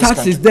laws The of this tax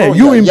country. is there. Oh,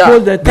 You yeah,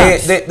 impose yeah. the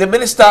tax. The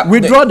minister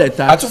Withdraw the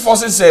tax.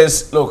 Atufosin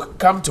says, look,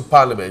 come to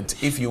parliament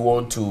if you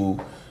want to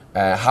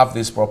have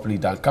this properly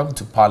done. Come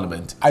to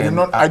parliament. I do and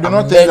not think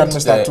that amend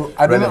Mr. the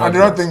I do relevant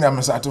not laws. think that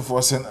Mr.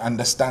 Atufosin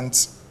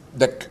understands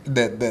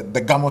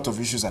the gamut of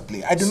issues at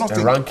play. I do not The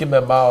think, ranking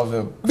member of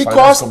the because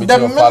Finance Committee the of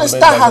Parliament minister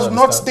doesn't has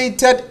not understand.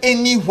 stated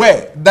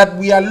anywhere that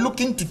we are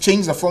looking to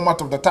change the format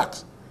of the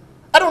tax.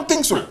 I don't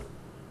think so.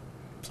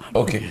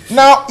 Okay.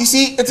 Now, you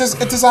see, it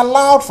is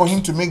allowed for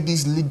him to make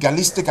these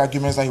legalistic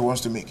arguments that he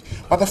wants to make,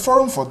 but the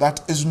forum for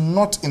that is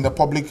not in the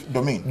public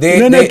domain.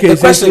 In any case,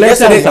 question let us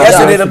yesterday, ask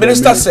the the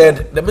minister minister.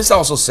 said, the minister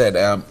also said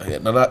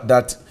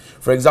that,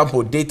 for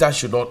example, data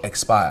should not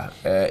expire.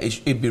 It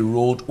should be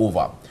rolled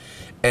over.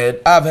 And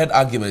I've heard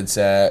arguments.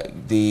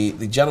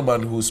 The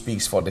gentleman who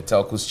speaks for the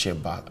telcos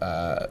chamber,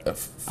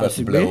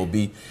 Asibe?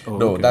 Obi, Oh,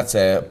 no, okay. that's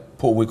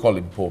Pope. We call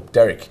him Pope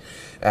Derek.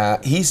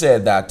 He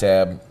said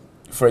that,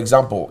 for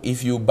example,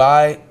 if you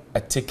buy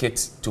a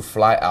ticket to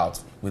fly out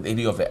with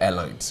any of the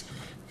airlines,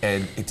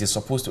 and it is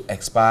supposed to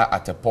expire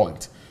at a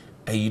point,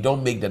 and you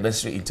don't make the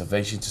necessary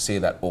intervention to say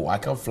that, oh, I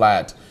can fly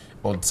it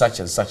on such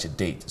and such a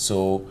date,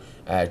 so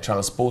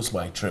transpose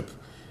my trip,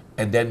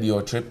 and then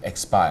your trip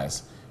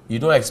expires. You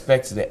don't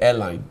expect the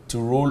airline to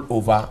roll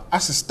over,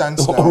 As it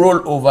stands now,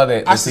 roll over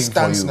the as it thing for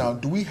stands you. now,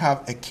 do we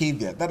have a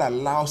caveat that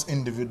allows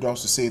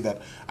individuals to say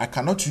that I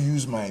cannot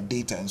use my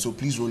data and so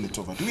please roll it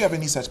over? Do we have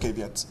any such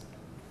caveats?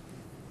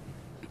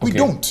 We Okay.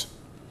 don't.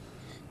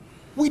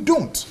 We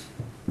don't.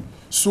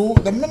 So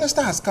the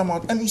minister has come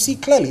out, and you see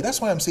clearly,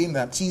 that's why I'm saying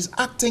that she's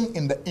acting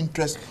in the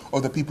interest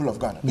of the people of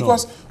Ghana.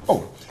 Because,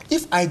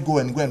 if I go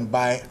and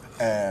buy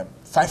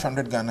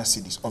 500 Ghana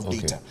cedis of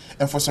data,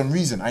 and for some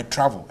reason I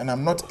travel and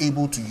I'm not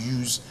able to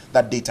use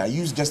that data, I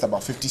use just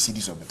about 50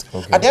 cedis of it.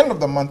 Okay. At the end of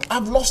the month,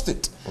 I've lost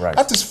it. Right.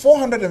 That is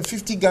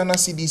 450 Ghana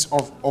cedis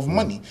of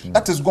money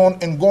that is gone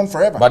and gone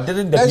forever. But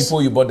didn't the There's-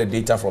 people you bought the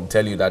data from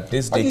tell you that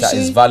this But you data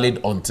is see-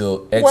 valid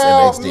until X well,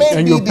 and X date? maybe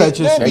And you they, purchase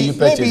it. And you maybe,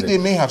 purchase maybe it. they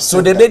may have So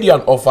said they that. made you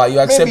an offer, you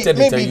accepted it,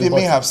 Maybe and you they bought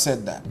may it. have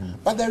said that.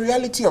 But the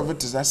reality of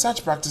it is that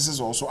such practices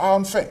also are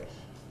unfair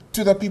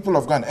to the people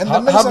of Ghana. And the How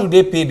minister, do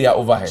they pay their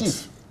overheads?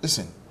 Chief,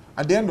 listen,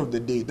 at the end of the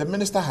day, the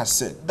minister has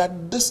said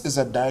that this is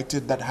a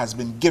directive that has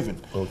been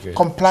given. Okay.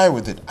 Comply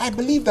with it. I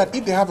believe that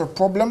if they have a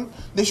problem,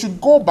 they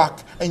should go back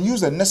and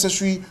use the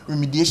necessary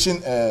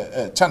remediation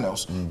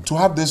channels to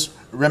have this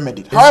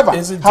remedied.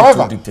 Isn't it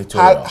too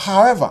dictatorial?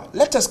 However,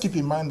 let us keep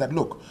in mind that,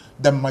 look,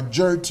 the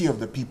majority of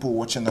the people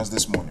watching us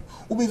this morning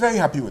will be very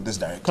happy with this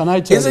directive. Can I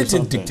tell you Isn't it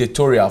something?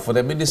 dictatorial for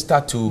the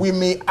minister to We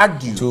may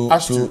argue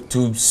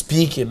to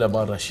speak in the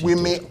manner she we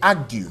did? may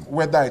argue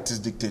whether it is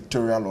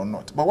dictatorial or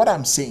not. But what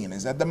I'm saying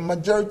is that the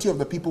majority of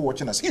the people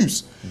watching us,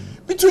 Hughes,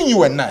 between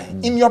you and I,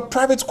 in your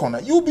private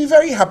corner, you'll be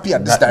very happy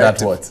at this That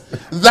directive. what?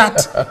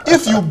 That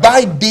if you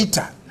buy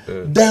data,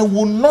 there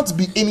will not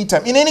be any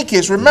time. In any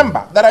case,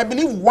 remember that I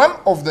believe one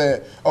of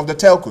the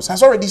telcos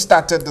has already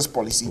started this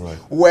policy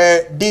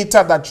where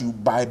data that you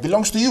buy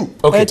belongs to you.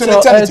 Okay. To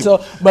eternity.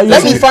 But you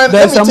Let see, me find.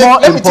 there's Let a me take, more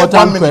let me take 1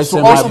 important minute to question,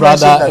 also my mention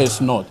brother, that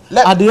is not.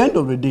 Let- At the end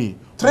of the day,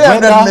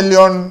 $300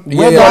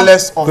 million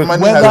dollars of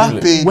money has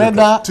been paid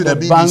whether to the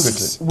the BBC.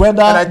 banks,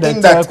 whether And I the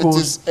think that it telcos,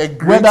 is a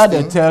great whether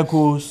the thing.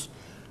 telcos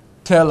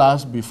tell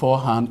us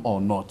beforehand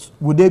or not,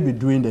 would they be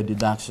doing the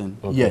deduction?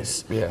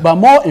 Yes. Yeah. But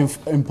more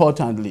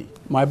importantly,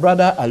 my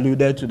brother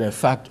alluded to the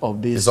fact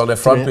of this. It's on the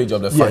front page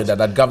of the Yes. finder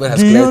that government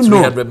has Do you cleared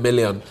know- $300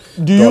 million.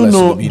 Do you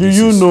know? to the Do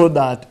you BDCs. know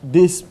that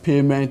this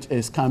payment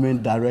is coming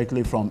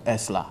directly from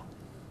ESLA,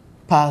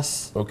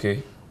 past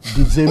Okay.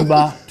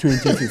 December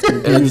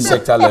 2015? Do you know?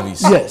 Sector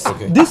levies. Yes,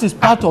 Okay. this is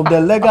part of the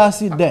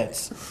legacy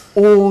debts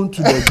owed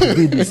to the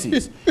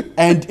BDCs.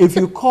 And if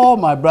you call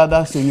my brother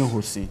Senyo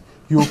Hosi,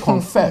 he'll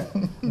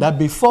confirm that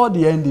before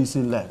the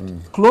NDC left,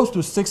 close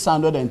to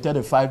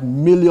 635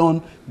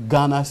 million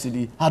Ghana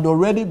cedi had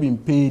already been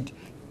paid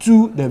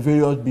to the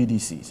various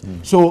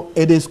BDCs. So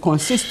it is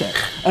consistent.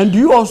 And do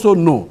you also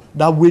know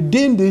that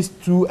within these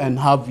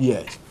 2.5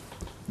 years,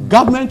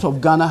 government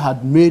of Ghana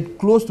had made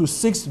close to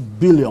 6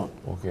 billion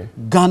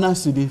Ghana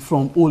cedi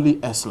from only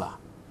ESLA,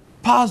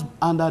 passed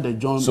under the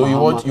John So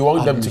Mahama you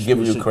want them to give you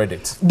administration.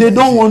 credit? They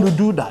don't want to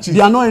do that. They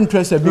are not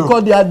interested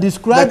because they are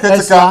described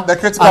the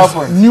critical as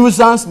point.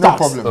 nuisance No tax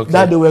problem.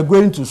 that they were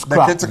going to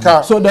scrap.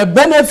 So the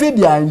benefit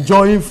they are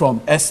enjoying from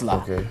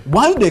ESLA,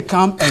 when they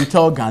come and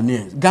tell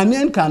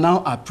Ghanaians can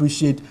now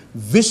appreciate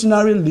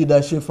visionary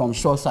leadership from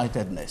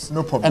short-sightedness.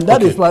 No problem. And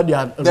that is why they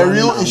are The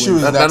real running issue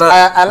away. is that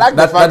I like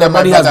the fact that my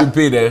money has brother-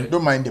 been paid.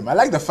 Don't mind him. I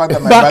like the fact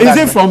that my But brother.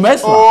 is it from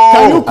ESLA? Oh.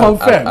 Can you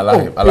confirm? Allow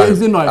him, allow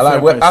Is it him. not a Allow fair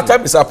him. Well, our question?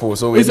 time is up,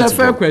 so we It's need a to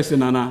fair go.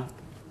 question, Anna.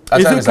 Our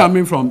Is time it is up.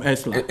 coming from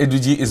ESLA?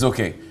 Eduji is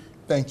okay.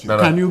 Thank you. No,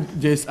 no. Can you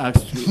just ask?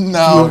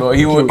 No,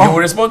 he will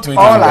respond to it.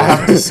 All I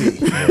have to say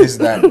is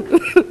that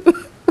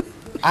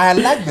I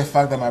like the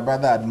fact that my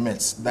brother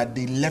admits that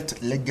they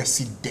left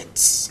legacy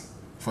debts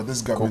for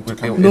this government to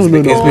come. No. It's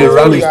been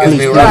running.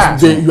 It's been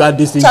running. You are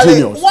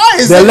disingenuous. Why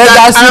is the it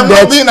that I'm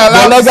not being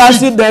allowed to legacy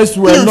speak? debts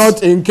were Please,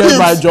 not incurred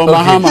by John Okay.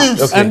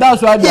 Mahama, Okay. and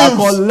that's why they are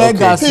called Please.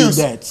 legacy Please,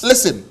 debts.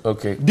 listen.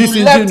 Okay. You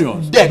Disingenuous.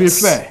 left Be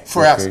debts fair.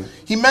 for us. Okay.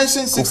 He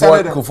mentioned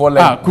 600.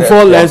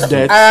 Kufuor less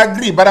debts. I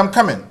agree, but I'm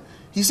coming.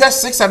 He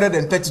says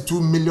 632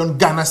 million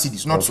Ghana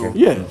cedis, not so.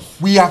 Yes.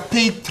 We are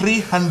paid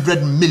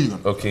 300 million.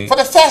 Okay. For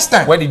the first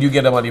time. Where did you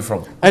get the money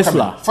from?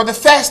 ESLA. For the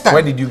first time.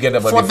 Where did you get the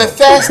money For the from?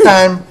 first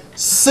time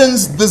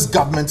since this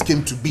government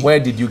came to be. Where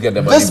did you get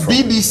the money This from?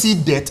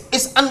 BDC debt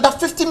is under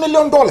 $50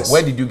 million.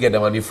 Where did you get the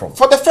money from?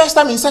 For the first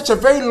time in such a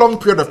very long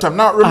period of time.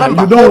 Now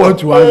remember, you don't hold want on,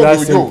 to hold answer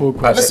on, simple yo.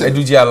 questions. Listen,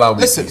 Eduji, allow me,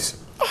 listen, please.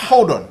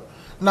 hold on.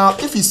 Now,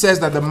 if he says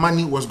that the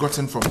money was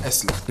gotten from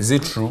ESLA, Is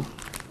it true?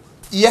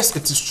 yes,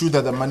 it is true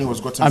that the money was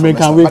gotten I from mean, ESLA.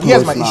 can we But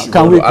here's close my now? issue.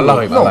 Can we Allow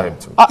close? him. Allow him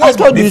to. I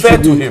thought Be this fair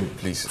should to be him,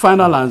 please.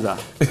 final answer.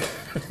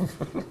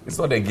 It's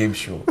not a game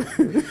show.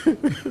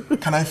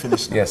 Can I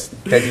finish now? Yes,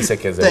 30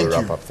 seconds and Thank we'll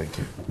wrap you. up. Thank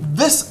you.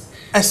 This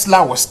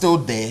ESLA was still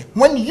there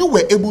when you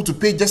were able to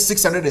pay just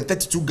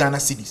 632 Ghana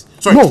cedis.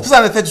 Sorry, No.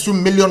 632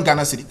 million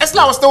Ghana cedis.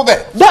 ESLA was still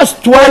there. That's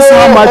twice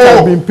how much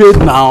has been paid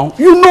now.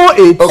 You know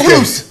it.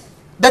 Hughes,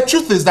 the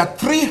truth is that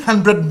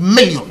 300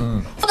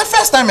 million, for the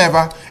first time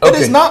ever, it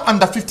is now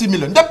under 50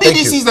 million. The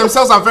BDCs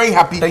themselves are very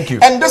happy. Thank you.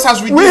 And this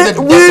has reduced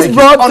the We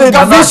brought on the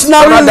government.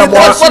 visionary What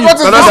leadership.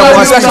 is Another this?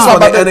 one says for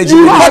the energy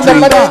You had industry. the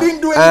money. They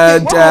didn't do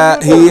anything.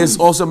 And he is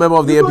also a member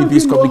of the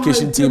NPP's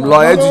communication team.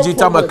 Lawyer Eduji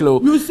Tamaklo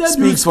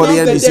speaks for the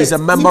NDC. He's a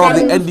member of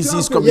the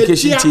NDC's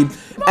communication team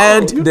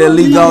and the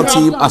legal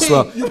team as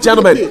well.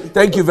 Gentlemen,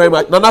 thank you very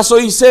much. Nana, so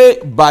you say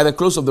by the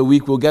close of the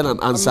week we'll get an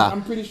answer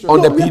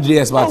on the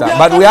PDS matter.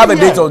 But we have a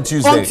date on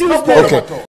Tuesday. On Tuesday. Okay.